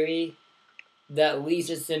fan theory that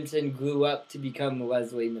Lisa Simpson grew up to become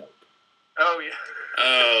Leslie Knope. Oh, yeah.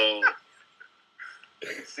 Oh, I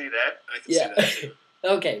can see that. I can see that too.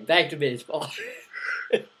 Okay, back to baseball.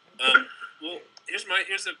 Well, here's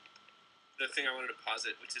the thing I wanted to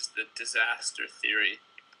posit, which is the disaster theory,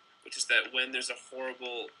 which is that when there's a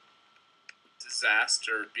horrible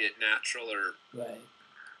disaster, be it natural or Right.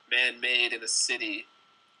 man-made in a city,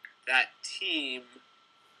 that team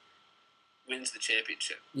wins the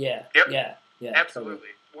championship. Yeah. Yep. Yeah. Absolutely.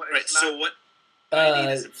 Well, Right. it's So not- what I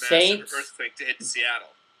need is a massive Saints. earthquake to hit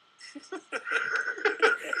Seattle.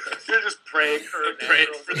 You're just praying for a I'm praying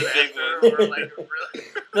natural for the big disaster one. or like a really...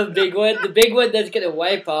 The big one that's gonna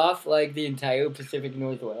wipe off like the entire Pacific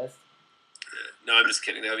Northwest. No, I'm just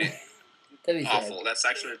kidding. That would be That'd be sad. awful. That's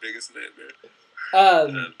actually my biggest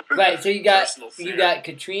nightmare. Right. So you got Personal fear.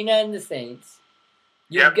 Katrina and the Saints.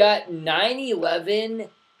 You've Yep. got 9/11.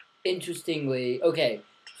 Interestingly, okay.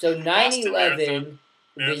 So 9/11,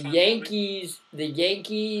 the Marathon Yankees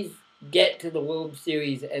get to the World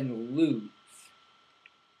Series and lose.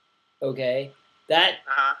 Okay, that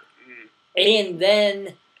Uh-huh. and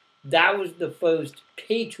then that was the first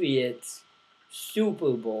Patriots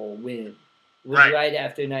Super Bowl win. Was Right. right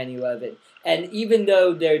after 9/11, and even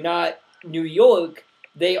though they're not New York,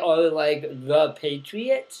 they are like the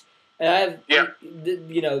Patriots. And Yeah.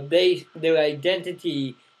 their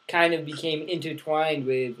identity kind of became intertwined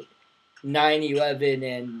with 9/11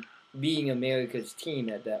 and being America's team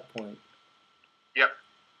at that point. Yep.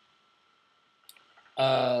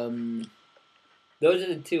 Those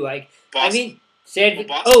are the two. I Boston. mean,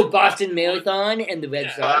 Boston Marathon and the Red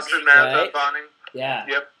Yeah. Sox. Boston Marathon right? bombing. Yeah.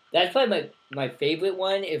 Yep. That's probably my favorite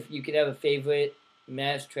one. If you could have a favorite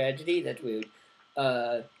mass tragedy, that's weird.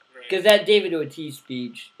 Because that David Ortiz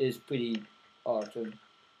speech is pretty awesome.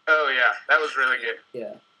 Oh, yeah. That was really good.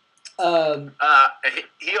 Yeah.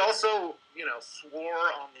 He also,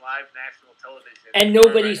 swore on live national television. And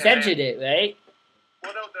nobody Right. censored it, right?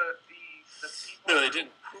 Well, no, the people... No, they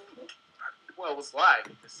didn't. Well, it was live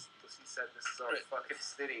because he said this is our Right. fucking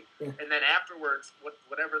city. Yeah. And then afterwards,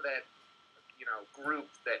 whatever that, group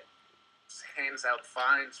that hands out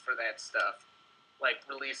fines for that stuff,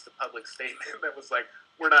 released a public statement that was like,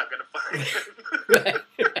 we're not going to fine him.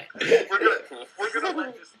 We're gonna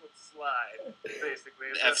let this one slide, basically.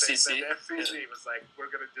 The Is what they FCC? said. The FCC was like, we're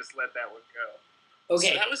going to just let that one go. Okay.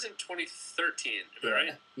 So that was in 2013, am I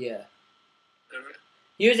right? Yeah. Okay.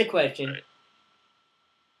 Here's a question. Right.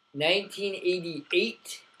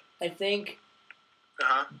 1988, I think,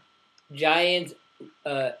 Uh-huh. Giants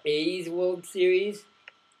A's World Series.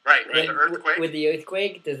 Right, Right. the earthquake. With the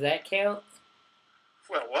earthquake, does that count?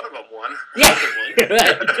 Well, one of them won. Yeah. Right.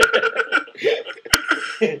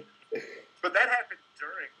 But that happened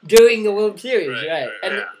during. During the World Series, right?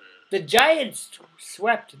 And yeah. the Giants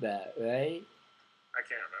swept that, right? I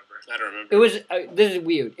can't remember. I don't remember. It was. This is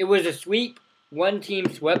weird. It was a sweep. One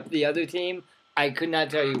team swept the other team. I could not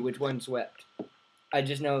tell you which one swept. I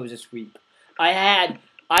just know it was a sweep. I had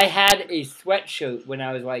a sweatshirt when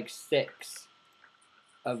I was like 6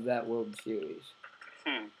 of that World Series.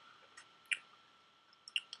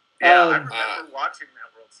 Yeah, I remember watching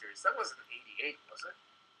that World Series. That wasn't '88, was it?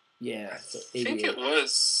 Yeah, so I think it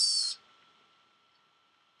was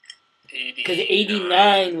 89. Because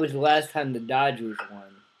 '89 was the last time the Dodgers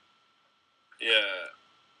won. Yeah.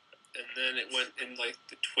 And then it went in like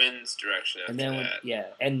the Twins direction after And then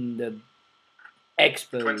that. and the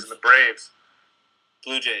Expos. Twins and the Braves.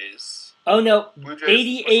 Blue Jays. Oh no, Blue Jays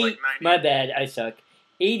 88. was like 90. My bad, I suck.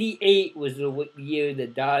 88 was the year the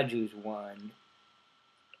Dodgers won.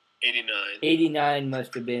 89. 89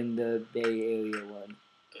 must have been the Bay Area one.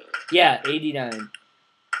 Yeah, 89.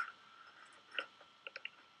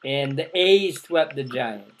 And the A's swept the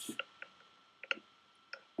Giants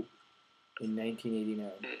in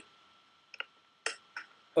 1989.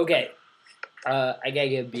 Okay. I gotta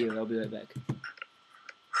get a beer. I'll be right back.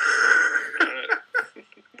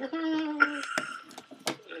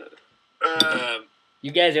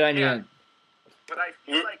 You guys are on your own. But I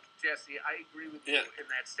feel like, Jesse, I agree with you in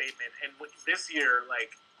that statement. And this year,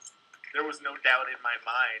 like, there was no doubt in my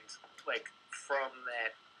mind, like, from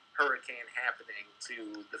that hurricane happening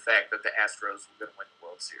to the fact that the Astros were going to win the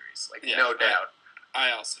World Series. Like, no doubt.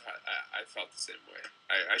 I also I felt the same way.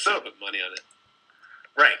 I should have put money on it.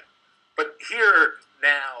 Right. But here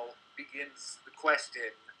now begins the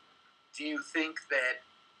question, do you think that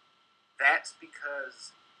that's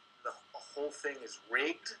because the whole thing is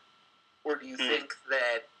rigged? Or do you think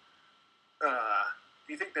that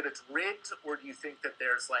it's rigged, or do you think that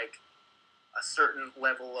there's like a certain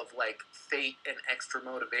level of like fate and extra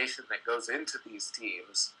motivation that goes into these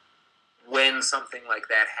teams when something like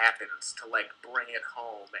that happens to like bring it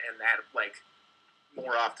home, and that like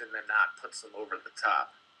more often than not puts them over the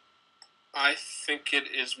top? I think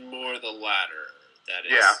it is more the latter. That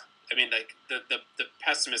is. Yeah. I mean, like the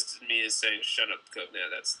pessimist in me is saying, "Shut up, Coke." Now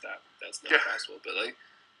that's not possible. But like,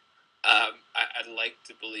 I'd like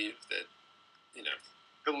to believe that, you know,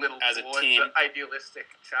 the little as a boy, team, the idealistic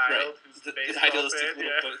child who's the baseball idealistic fan,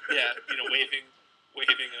 little boy, you know, waving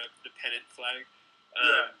the pennant flag.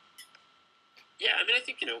 Yeah, I mean, I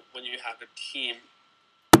think, you know, when you have a team,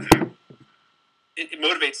 it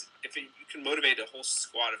motivates. If you can motivate a whole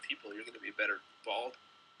squad of people, you're going to be a better ball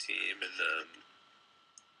team. And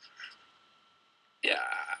yeah,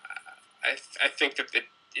 I think that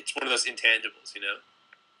it's one of those intangibles, you know.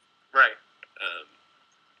 Right.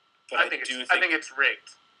 But I think it's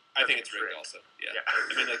rigged. I think it's rigged also. Yeah.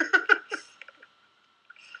 I mean, like,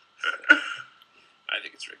 I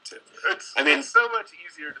think it's rigged too. It's so much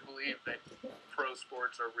easier to believe that pro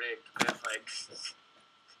sports are rigged than, like,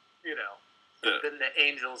 you know, than the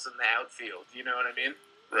Angels in the outfield. You know what I mean?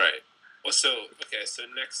 Right. Well, so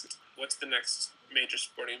next, what's the next major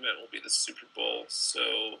sporting event? Will be the Super Bowl.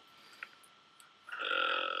 So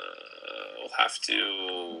we'll have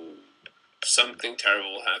to. Something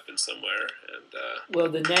terrible will happen somewhere, and well,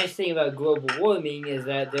 the nice thing about global warming is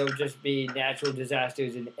that there'll just be natural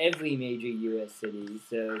disasters in every major U.S. city,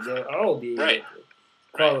 so they'll all be able to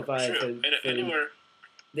qualify for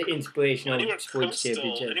the inspirational sports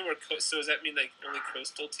championship. So does that mean like only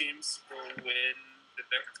coastal teams will win the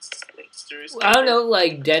next World Series? Well, I don't know.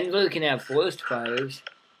 Like Denver can have forest fires.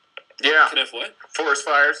 Yeah, can have what? Forest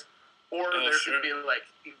fires, or there should be like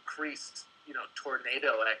increased, you know,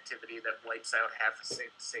 tornado activity that wipes out half of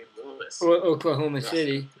St. Louis. Or Oklahoma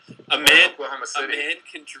City. A man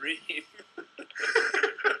can dream.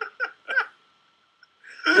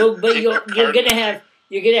 Well, but you're gonna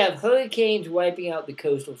have hurricanes wiping out the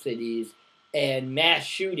coastal cities and mass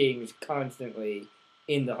shootings constantly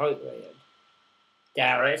in the heartland.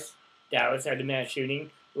 Dallas had a mass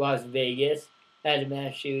shooting. Las Vegas had a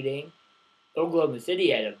mass shooting. Oklahoma City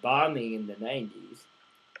had a bombing in the 90s.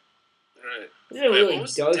 Right. This is a really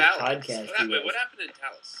dark podcast. What happened in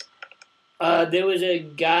Dallas? There was a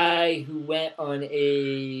guy who went on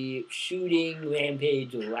a shooting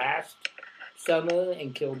rampage last summer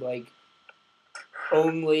and killed like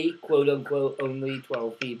only, quote unquote, only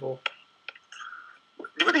 12 people.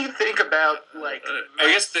 What do you think about like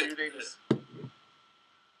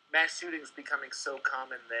mass shootings becoming so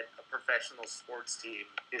common that a professional sports team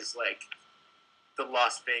is like the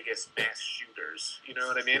Las Vegas mass shooters? You know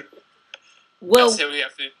what I mean? Well, that's how we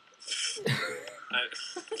have to.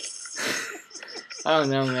 I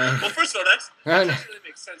don't know, man. Well, first of all, that doesn't really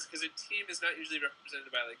make sense because a team is not usually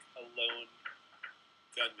represented by like a lone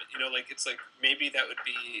gunman. You know, like it's like maybe that would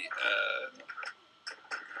be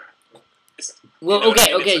Well, You know what I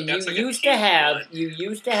okay, mean? okay. It's like- that's like a You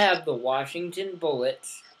used to have the Washington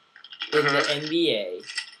Bullets in the NBA,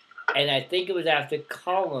 and I think it was after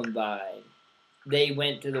Columbine they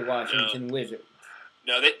went to the Washington Wizards.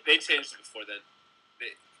 No, they changed it before then.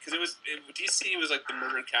 Because DC was like the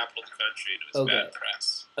murder capital of the country, and it was Okay. bad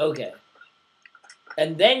press. Okay.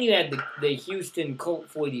 And then you had the Houston Colt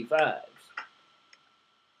 45s.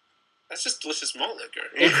 That's just delicious malt liquor.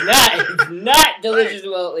 It's not delicious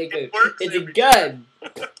malt liquor. It works It's a every gun.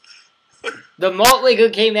 The malt liquor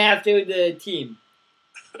came after the team.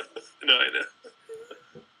 No, I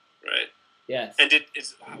know. Right. Yes. And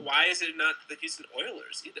why is it not the Houston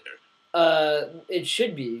Oilers either? It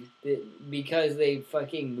should be because they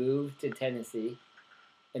fucking moved to Tennessee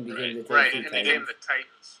and became the Tennessee Right, and Titans. became the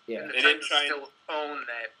Titans. Yeah. And the They didn't Titans try and- still own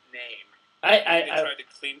that name. They tried to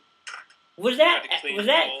clean. Was tried that to clean was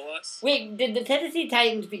that roll us. wait? Did the Tennessee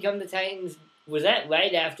Titans become the Titans? Was that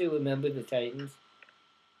right after Remember the Titans?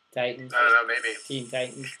 Titans. I don't know, maybe. Teen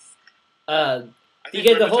Titans. I think Because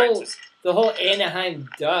the Remember whole- Titans is- The whole Anaheim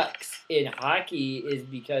Ducks in hockey is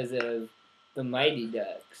because of the Mighty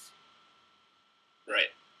Ducks.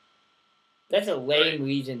 right. That's a lame Right.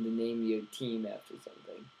 reason to name your team after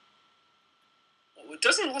something.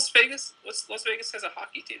 Doesn't Las Vegas? Las Vegas has a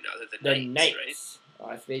hockey team now. They're the The Knights, right? Knights.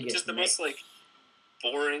 Las Vegas. Which is the most like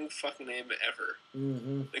boring fucking name ever.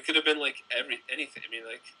 Mm-hmm. It could have been like anything. I mean,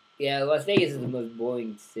 like, Yeah, Las Vegas is the most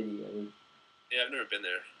boring city ever. yeah, I've never been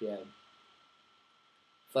there. Yeah.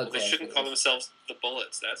 Well, Fuck they Las shouldn't call Vegas. themselves the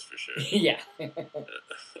Bullets. That's for sure. Yeah.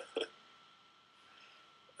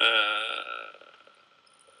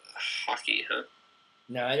 Hockey, huh?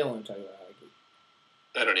 No, I don't want to talk about hockey.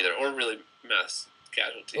 I don't either. Or really mass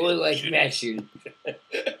casualty. Or like shootings. mass shootings.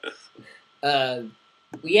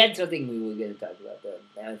 We had something we were going to talk about though.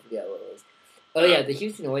 Now I forgot what it was. Oh yeah, the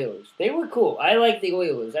Houston Oilers. They were cool. I like the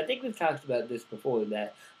Oilers. I think we've talked about this before.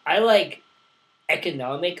 That I like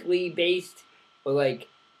economically based or like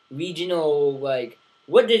regional. Like,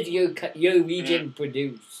 what does your region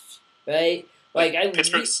produce? Right. Like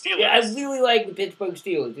Pittsburgh Steelers. Yeah, I really like the Pittsburgh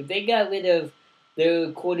Steelers. If they got rid of their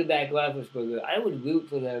quarterback Roethlisberger, I would root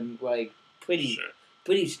for them like pretty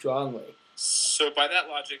strongly. So by that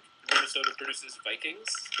logic, Minnesota produces Vikings.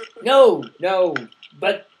 No,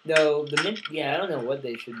 but no, I don't know what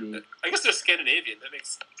they should be. I guess they're Scandinavian. That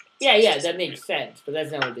makes. Yeah, that makes sense, but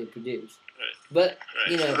that's not what they produce. Right. But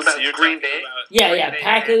Right. you know, What about you're Green talking Bay? about- yeah, Green Bay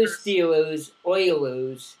Packers, Packers. Steelers,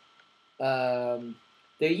 Oilers.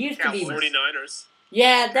 There used to be. Cowboys. 49ers.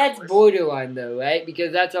 Yeah, that's Cowboys. borderline though, right?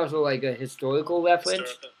 Because that's also like a historical reference.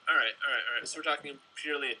 Historical. All right. So we're talking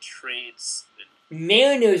purely a trades.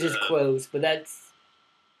 Mariners is close, but that's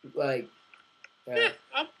like. Yeah,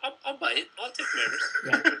 I'll buy it. I'll take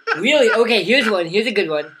Mariners. Really? Okay, here's one. Here's a good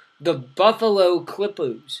one. The Buffalo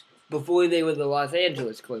Clippers before they were the Los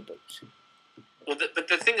Angeles Clippers. Well, but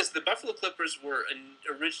the thing is, the Buffalo Clippers were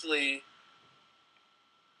originally.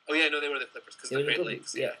 Oh yeah, no, they were the Clippers because They the were the Great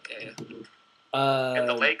Clippers, Lakes. Yeah. And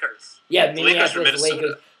the Lakers. Yeah, The Lakers were Minneapolis Minnesota.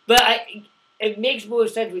 Lakers. But it makes more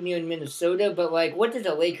sense when you're in Minnesota. But like, what does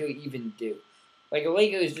a Laker even do? Like a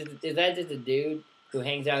Laker is that just a dude who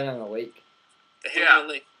hangs out on a lake? They hang Yeah. on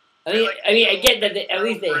the lake. I mean, I get that at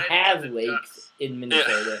least they Red have to the lakes Ducks. in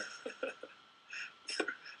Minnesota.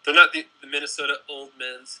 They're not the Minnesota old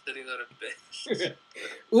men sitting on a bench.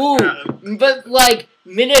 Ooh, but like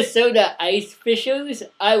Minnesota Ice Fishers,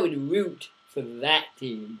 I would root for that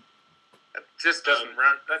team. That just doesn't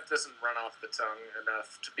run. That doesn't run off the tongue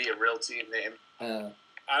enough to be a real team name.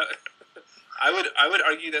 I would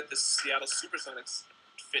argue that the Seattle SuperSonics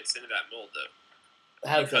fits into that mold though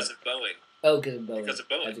How because so? of Boeing. Oh, because of Boeing. Because of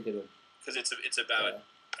Boeing. That's a good one. Because it's about.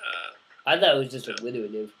 I thought it was just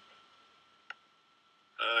alliterative.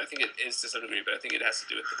 I think it is to some degree, but I think it has to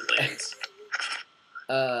do with the planes.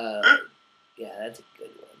 Yeah, that's a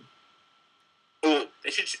good one. Ooh,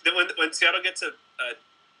 they should when Seattle gets a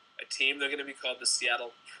team, they're going to be called the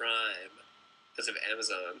Seattle Prime because of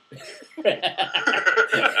Amazon.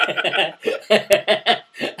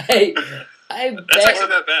 I That's bet. actually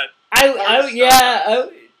not bad.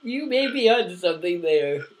 You may be onto something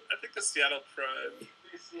there. I think the Seattle Prime.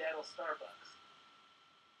 The Seattle Starbucks.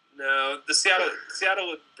 No, the Seattle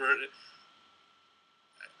would burn it.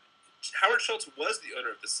 Howard Schultz was the owner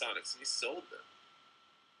of the Sonics, and he sold them.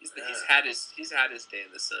 He's had his day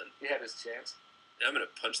in the sun. He had his chance. I'm gonna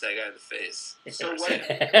punch that guy in the face. So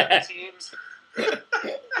what teams?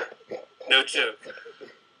 No joke.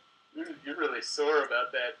 You're really sore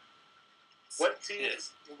about that. What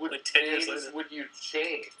teams would Like 10 years names later. would you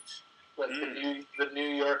change? Like the New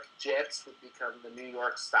York Jets would become the New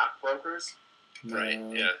York Stockbrokers. Right?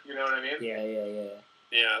 No. Yeah. You know what I mean? Yeah.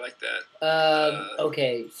 Yeah, I like that.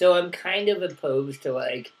 Okay, so I'm kind of opposed to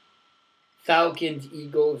like Falcons,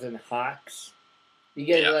 Eagles, and Hawks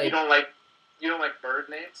because Yeah. like You don't like bird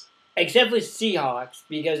names? except for Seahawks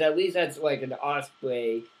because at least that's like an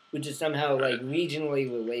osprey, which is somehow like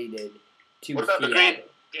regionally related to What about the Seattle.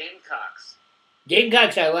 Gamecocks?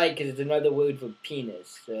 Gamecocks I like because it's another word for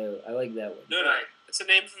penis, so I like that one. No, Right. it's a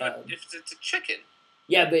name for Um, it's a chicken.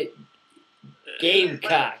 Yeah, but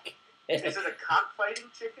gamecock. Is it a cockfighting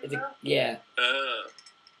chicken It's a, now? yeah, Uh,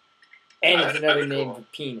 and I it's would- another I would name call- for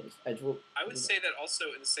penis. I would say that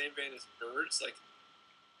also in the same vein as birds, like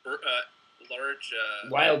large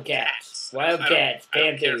Wildcats, cats. I don't care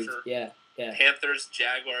Panthers. for Yeah. panthers,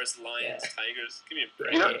 jaguars, lions, Yeah. tigers. Give me a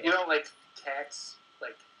break. You don't like cats,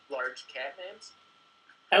 like large cat names?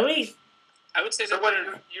 At least I would say So that what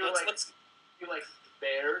they're- you let's, like? let's You like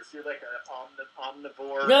bears? You're like an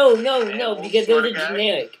omnivore. no, animal because sort those of are guy?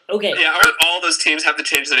 generic. Okay, yeah. Aren't all those teams have to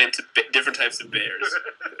change their name to different types of bears?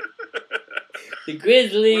 the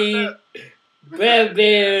grizzly, What brown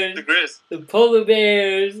bears, The Grizz. the polar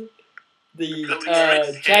bears, the Those are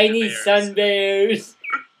great Chinese panda sun bears,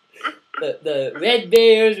 the red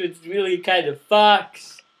bears, which is really kind of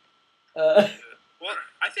fox. Well,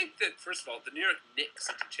 I think that first of all, the New York Knicks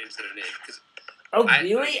have to change their name because Oh,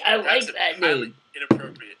 really? I like that's a that highly name.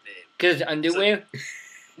 inappropriate name. Because underwear?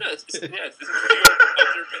 No, it's New York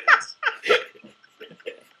underpants.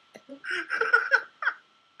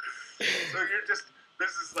 So you're just. This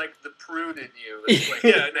is like the prude in you. It's like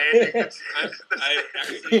Yeah, no, demanding that you- I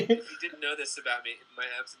actually, if you didn't know this about me, in my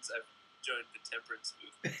absence, I've joined the temperance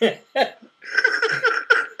movement.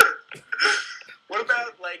 What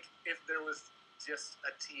about like if there was just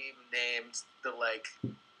a team named the like?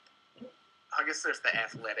 I guess there's the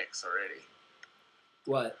Athletics already.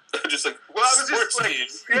 What? Just like Well, I was sports just like,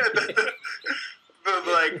 teams. yeah,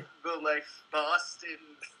 the Boston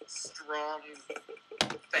strong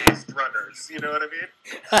fast runners. You know what I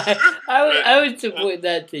mean? I would support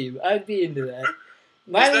that team. I'd be into that. Is that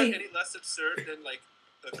Miley, any less absurd than like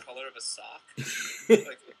the color of a sock?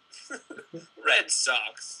 Like red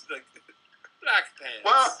socks, like black pants.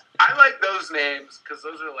 Well, I like those names because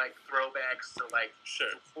those are like throwbacks to like sure.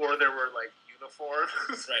 before there were like uniforms.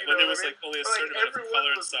 Right, you when know there was what I mean? like only a Like, certain amount of everyone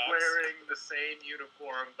colored was socks. wearing the same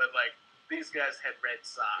uniform, but like these guys had red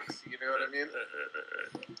socks. You know what I mean?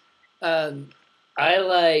 I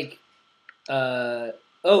like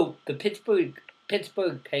the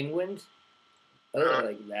Pittsburgh Penguins. I really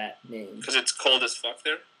like that name. Because it's cold as fuck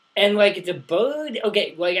there. And like it's a bird.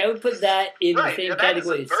 Okay, like I would put that in Right, the same and that is a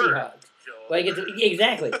category as bird. Seahawks. Joel. Like it's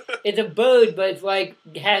exactly. It's a bird, but it's like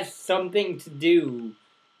has something to do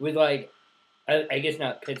with like I guess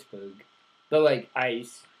not Pittsburgh, but like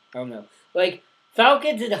ice. I don't know. Like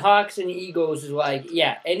Falcons and Hawks and Eagles is like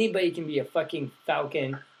yeah, anybody can be a fucking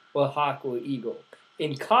Falcon or Hawk or Eagle.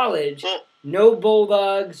 In college, Well, no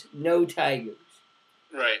Bulldogs, no Tigers.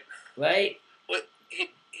 right. Right? Well,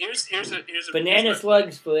 here's a Banana here's my-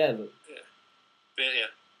 slugs forever. Yeah.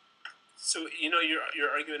 So you know your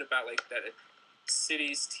argument about like that a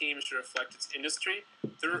city's teams should reflect its industry.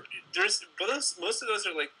 There's most of those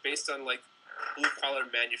are like based on like blue collar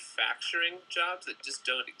manufacturing jobs that just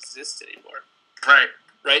don't exist anymore. right.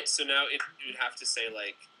 Right. So now you'd have to say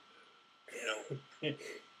like, you know,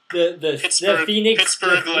 The Pittsburgh- Phoenix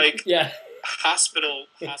Pittsburgh, like- yeah. hospital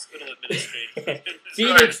administration.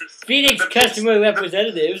 Phoenix The customer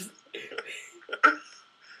representatives.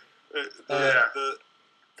 The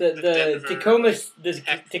The Denver Tacoma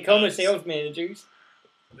Tech sales managers.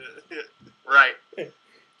 Right.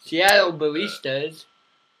 Seattle baristas.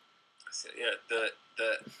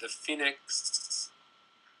 the Phoenix.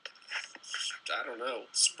 I don't know,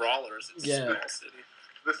 sprawlers. It's Yeah. a small city.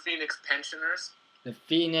 The Phoenix pensioners. The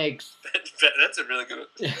Phoenix. That's a really good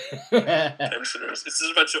one. Pensioners. It's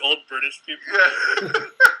just a bunch of old British people. Yeah.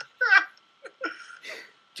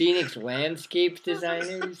 Phoenix landscape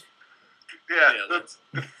designers. Yeah. Yeah,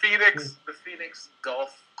 The Phoenix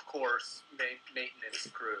golf course maintenance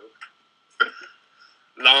crew.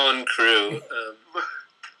 Lawn crew.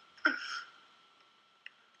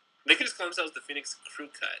 They could just call themselves the Phoenix Crew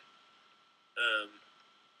Cut.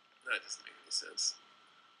 That doesn't make any sense.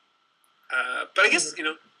 But I guess, you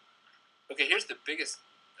know, okay, here's the biggest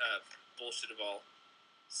bullshit of all.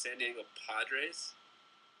 San Diego Padres?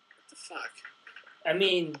 What the fuck? I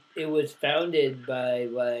mean, it was founded by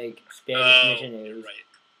like Spanish You're missionaries. right.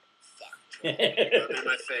 Fuck. Rub in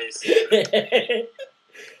my face.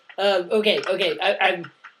 Okay.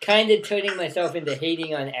 I'm kind of turning myself into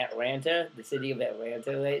hating on Atlanta, the city of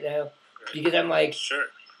Atlanta, right now, Right. because I'm like Sure.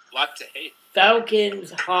 Lot to hate.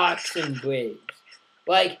 Falcons, Hawks, and Braves.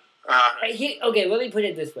 Like Okay, let me put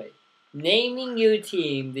it this way. Naming your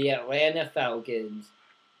team the Atlanta Falcons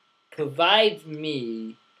provides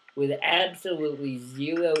me with absolutely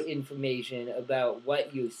zero information about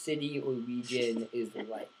what your city or region is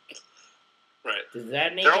like. Right. Does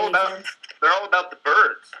that make They're all any about sense? they're all about the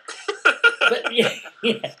birds. But yeah,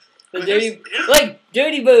 the But dirty, here's- like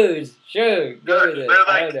dirty birds. Sure, go with it. They're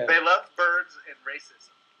I like don't know. they love birds and racism.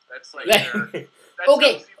 That's like their, that's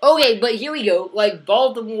Okay, how okay, but here we go. Like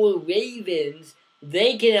Baltimore Ravens,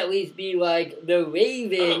 they can at least be like The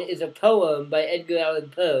Raven Oh. is a poem by Edgar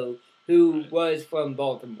Allan Poe, who was from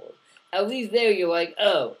Baltimore. At least there you're like,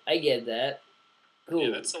 oh, I get that. Cool.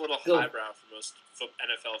 Yeah, that's a little Go. highbrow for most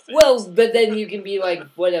NFL fans. Well, but then you can be like,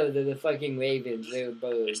 whatever, they're the fucking Ravens, they're it's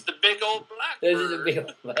birds. the big old black This bird. is a big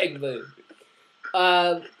black bird.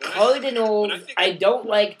 When Cardinals, I think I of- don't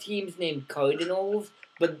like teams named Cardinals,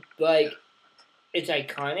 but like, it's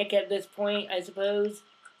iconic at this point, I suppose.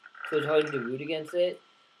 So it's hard to root against it.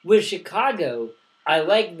 With Chicago, I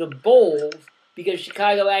like the Bulls because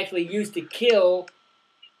Chicago actually used to kill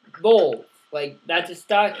bulls. Like, that's a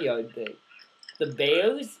stockyard thing. The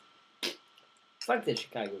Bears? Fuck the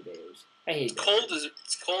Chicago Bears. I hate them.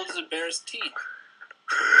 It's cold as a bear's teeth.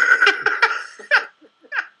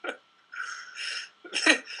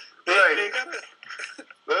 Right. They gotta,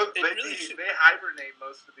 they, It really should- they hibernate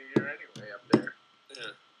most of the year anyway up there.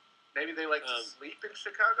 yeah. Maybe they like to sleep in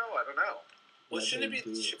Chicago. I don't know. Well, Yeah, shouldn't they it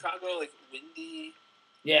be do. Chicago like windy,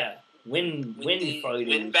 Yeah. Wind fighters.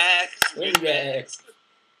 windbags, Windbags.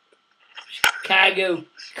 Chicago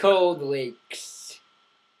Cold Lakes.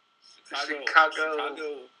 Chicago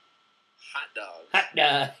hot dogs. Hot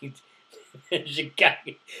dogs.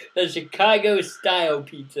 The Chicago style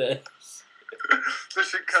pizza. The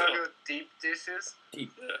Chicago deep dishes.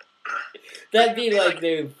 That'd be like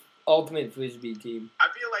their ultimate frisbee team. I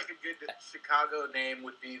feel like a good Chicago name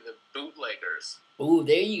would be the Bootleggers. Ooh,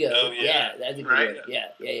 there you go. Oh, yeah. That's a good Right? one.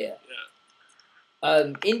 Yeah.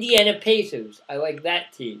 Yeah. Indiana Pacers. I like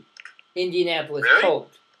that team. Indianapolis Really?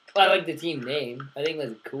 Colts. Well, I like the team name. I think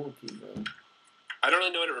that's a cool team name. I don't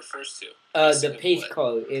really know what it refers to. The pace What?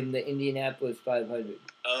 car in the Indianapolis 500.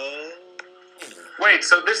 Oh. Wait,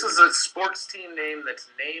 so this is a sports team name that's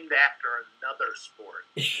named after another sport.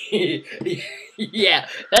 Yeah,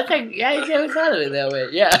 that's like, yeah, I never thought of it that way.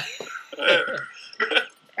 Yeah.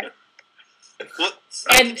 Well,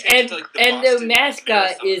 and their Boston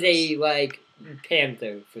mascot Marathons. is a like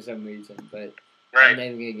panther for some reason, but I'm Right. not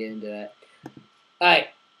even gonna get into that. All right,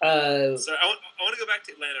 So I want to go back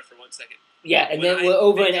to Atlanta for 1 second. yeah, and When then I we're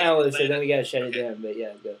over an think of hour, so Atlanta- then we gotta shut it Okay. down. But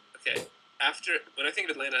yeah, go. Okay. When I think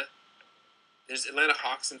of Atlanta, there's Atlanta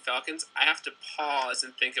Hawks and Falcons. I have to pause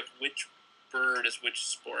and think of which bird is which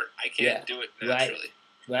sport. I can't Yeah. do it Right. naturally.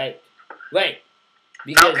 Right.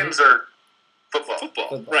 Because Falcons are football. Football,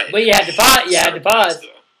 football. right? But you had to pause. You had to pause.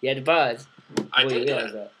 Basketball. You had to pause. I Before you did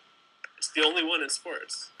realize that. that. It's the only one in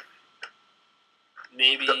sports.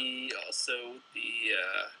 Maybe also the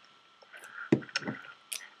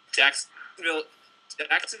Jacksonville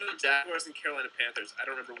Jaguars and Carolina Panthers. I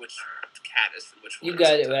don't remember which cat is from which one. You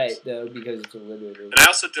got it sometimes. right though, because it's alliterative. And I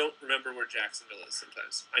also don't remember where Jacksonville is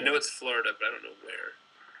sometimes. I know it's Florida, but I don't know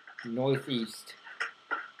where. Northeast.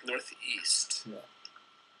 Northeast. Yeah.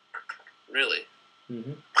 Really?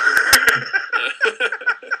 Mm-hmm.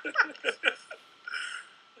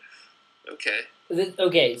 Okay.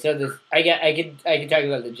 Okay, so this I could talk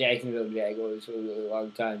about the Jacksonville Jaguars for a really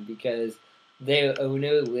long time because their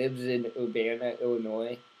owner lives in Urbana,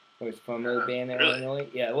 Illinois, or is from Urbana, Really? Illinois.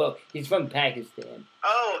 Yeah, well, he's from Pakistan,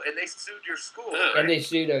 Oh, and they sued your school. Oh. and they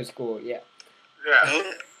sued our school. Yeah, Yeah.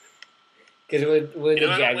 Oh, because we're you the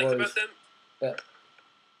know what I don't like Jaguars. about them? Yeah.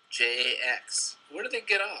 JX. Where do they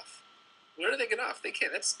get off? Where do they get off? They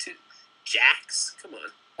can't. That's too. Jacks. Come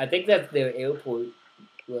on. I think that's their airport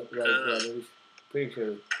letters. Pretty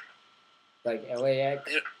sure, like LAX,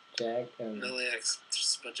 Yeah. Jack. LAX.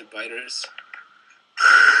 Just a bunch of biters.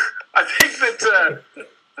 I think that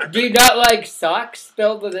Do you not like socks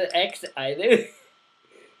spelled with an X either?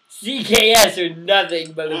 CKS or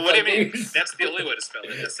nothing but Well, what do you mean? fuckers. That's the only way to spell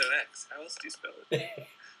it. SOX. How else do you spell it?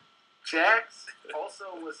 Jax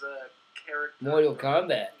also was a character Mortal from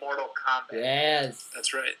Kombat. Mortal Kombat. Yes.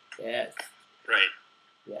 That's right. Yes. Right.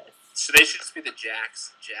 Yes. So they should just be the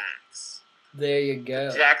Jacks. Jacks. There you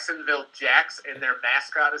go. Jacksonville Jacks, and their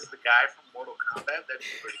mascot is the guy from Mortal Kombat. That'd be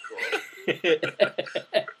pretty cool.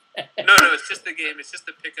 No, it's just the game. It's just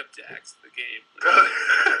the pickup Jacks. The game.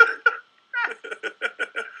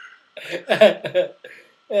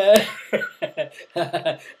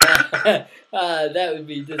 That would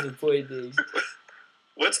be disappointing.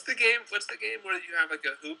 What's the game where you have like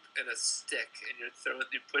a hoop and a stick, and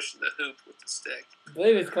you're pushing the hoop with the stick? I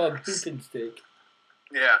believe it's called hoop and stick.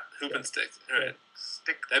 Yeah. Hoop and stick. All right.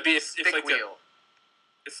 Stick. That'd be if Stick like wheel.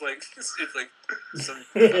 it's like some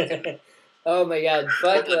fucking Oh my god!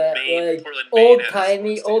 Fuck Portland, that! Maine, Like Portland, Maine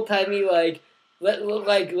has a old timey. Like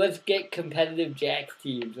let's get competitive jacks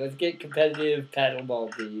teams. Let's get competitive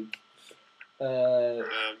paddleball teams.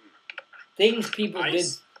 Things people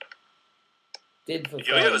ice. did for fun.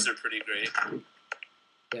 Yo-yos are pretty great.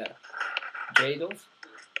 Yeah. Dreidels?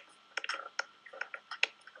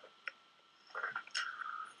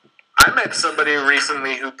 I met somebody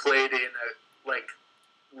recently who played in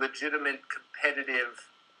a legitimate competitive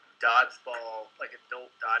dodgeball, adult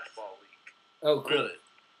dodgeball league, Oh, cool. Really?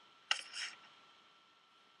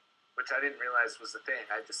 which I didn't realize was a thing.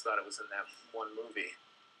 I just thought it was in that one movie.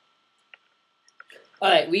 All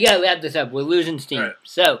right, we gotta wrap this up. We're losing steam. All right.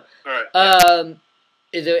 So, All right.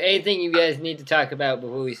 is there anything you guys need to talk about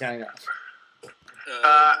before we sign off?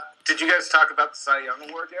 Did you guys talk about the Cy Young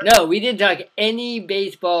Award yet? No, we didn't talk any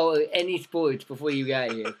baseball or any sports before you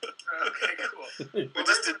got here. Okay, cool. we Well,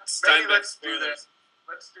 just maybe did Steinbeck let's do that. spoilers.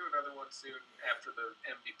 Let's do another one soon after the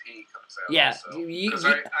MVP comes out. Yeah, So, you- 'cause you-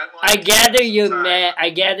 I want I to gather spend some you're time- mad. I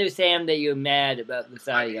gather, Sam, that you're mad about the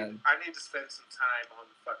Cy Young. I need to spend some time on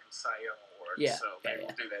the fucking Cy Young Award. Yeah, So yeah, maybe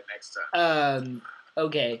we'll do that next time.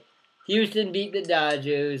 Okay. Houston beat the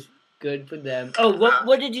Dodgers. Good for them. Oh,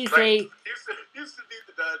 what did you say? Houston beat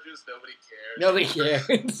the Dodgers. Nobody cares. Nobody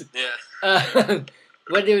cares. Yeah.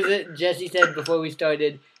 What was it Jesse said before we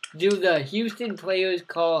started? Do the Houston players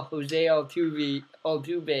call Jose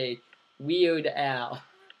Altuve Weird Al?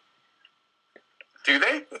 Do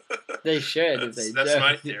they? They should if they That's don't.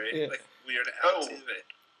 my theory. Like Weird Al Oh. TV.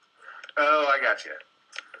 Oh, I got you.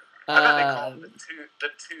 I thought they called him the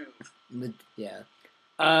two. Yeah.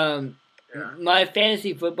 Yeah. My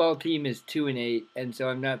fantasy football team is 2-8, and so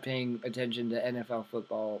I'm not paying attention to NFL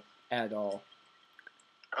football at all.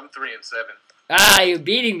 I'm 3-7. Ah, you're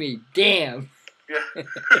beating me. Damn. Yeah.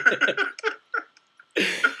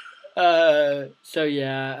 So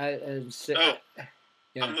yeah, Oh.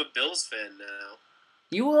 yeah. I'm a Bills fan now.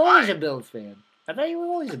 You were always Why? a Bills fan. I thought you were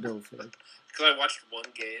always a Bills fan. Because I watched one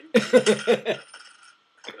game.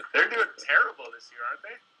 They're doing terrible this year, aren't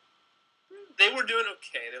they? They were doing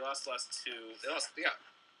okay. They lost the last two. They got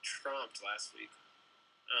trumped last week.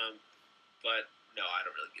 But no, I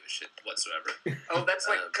don't really give a shit whatsoever. Oh, that's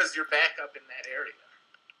because you're back up in that area.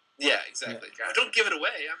 Yeah, exactly. Yeah, gotcha. Don't give it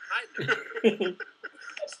away. I'm hiding it.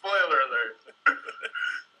 Spoiler alert.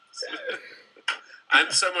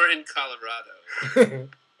 I'm somewhere in Colorado.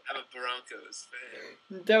 I'm a Broncos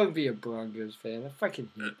fan. Don't be a Broncos fan. I fucking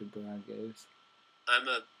hate the Broncos.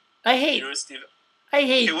 I hate.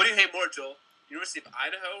 Okay, what do you hate more, Joel? University of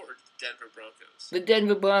Idaho or Denver Broncos? the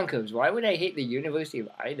Denver Broncos. Why would I hate the University of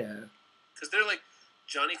Idaho? Because they're like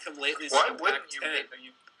Johnny-come-latelys Why from wouldn't you?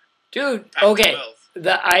 Pac-10. Dude, Pac-12. okay.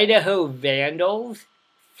 The Idaho Vandals?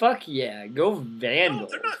 Fuck yeah. Go No,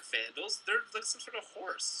 Vandals. they're not Vandals. They're like some sort of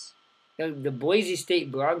horse. The Boise State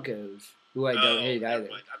Broncos, who I don't hate never either.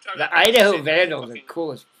 mind. I'm talking The about Boise Idaho State and their Vandals are fucking-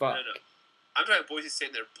 cool as fuck. No. I'm talking Boise State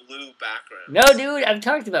and their blue background. No, dude, I've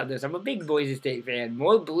talked about this. I'm a big Boise State fan.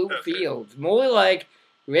 More blue Okay. fields. More like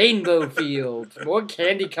rainbow fields. More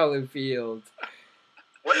candy-colored fields.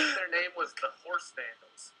 What if their name was the Horse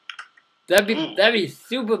Vandals? Ooh. That'd be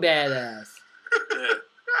super badass. Yeah.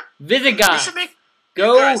 Visigoth. We should make.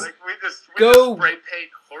 Go. guys- We just Go. spray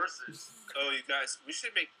paint horses. Oh, you guys, we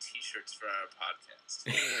should make T-shirts for our podcast,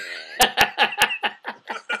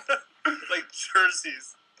 like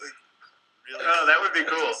jerseys. Like, really? Oh, that would be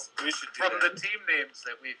cool. We should do From that. the team names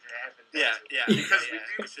that we haven't. Yeah, yeah. Because yeah,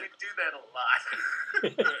 we should. do that a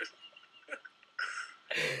lot.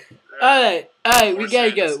 Alright, we Horse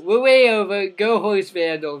gotta go. Vandals. We're way over. Go Horse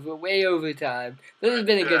Vandals. We're way over time. This has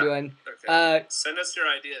been a good Yeah. one. Okay. Send us your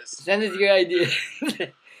ideas. Send us your ideas.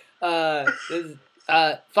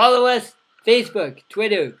 Follow us, Facebook,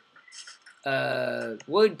 Twitter,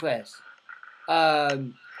 WordPress.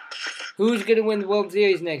 Who's gonna win the World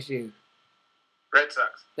Series next year? Red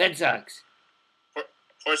Sox. Red Sox.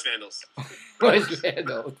 Horse Vandals. Horse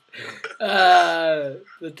Vandals.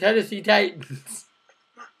 The Tennessee Titans.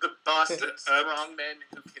 The Boston strong men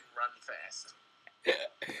who can run fast.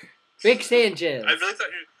 Rick Sanchez. I really thought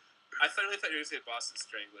you were going to say Boston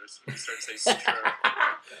Stranglers when you started to say Stroh.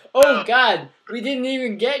 Oh God, we didn't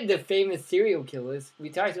even get the famous serial killers. We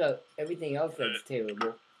talked about everything else that's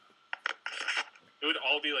terrible. It would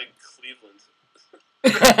all be like Cleveland. No,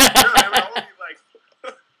 they would all be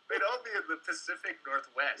they'd all be in the Pacific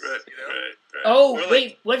Northwest, you know? Right. Oh Or like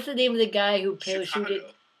wait, what's the name of the guy who parachuted? Chicago.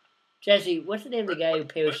 Jesse, what's the name of the guy who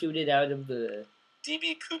parachuted out of the...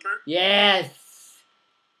 DB Cooper? Yes!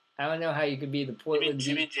 I don't know how you could be the You mean Portland...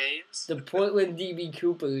 Jimmy James? The Portland DB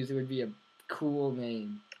Coopers would be a cool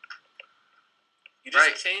name. You just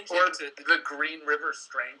Right. changed Or it to... the Green River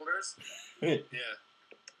Stranglers. Yeah.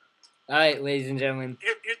 Alright, ladies and gentlemen.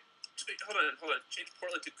 Here, hold on. Change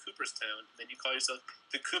Portland to Cooperstown, and then you call yourself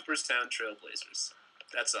the Cooperstown Trailblazers.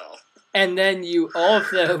 That's all. And then you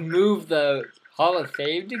also move the Hall of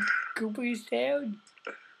Fame to Cooperstown?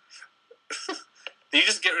 You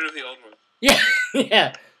just get rid of the old one. Yeah,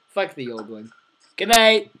 yeah. Fuck the old one. Good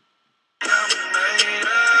night. That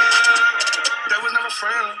was never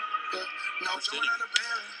friendly. No, Joe not a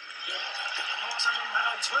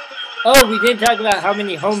Oh, we didn't talk about how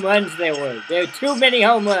many home runs there were. There are too many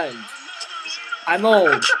home runs. I'm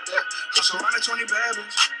old. surrounded 20 bad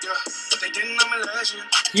bitches, yeah, but they didn't know me last year.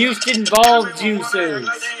 Houston ball juicers.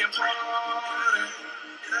 But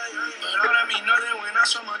all that mean nothing when I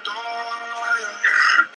saw my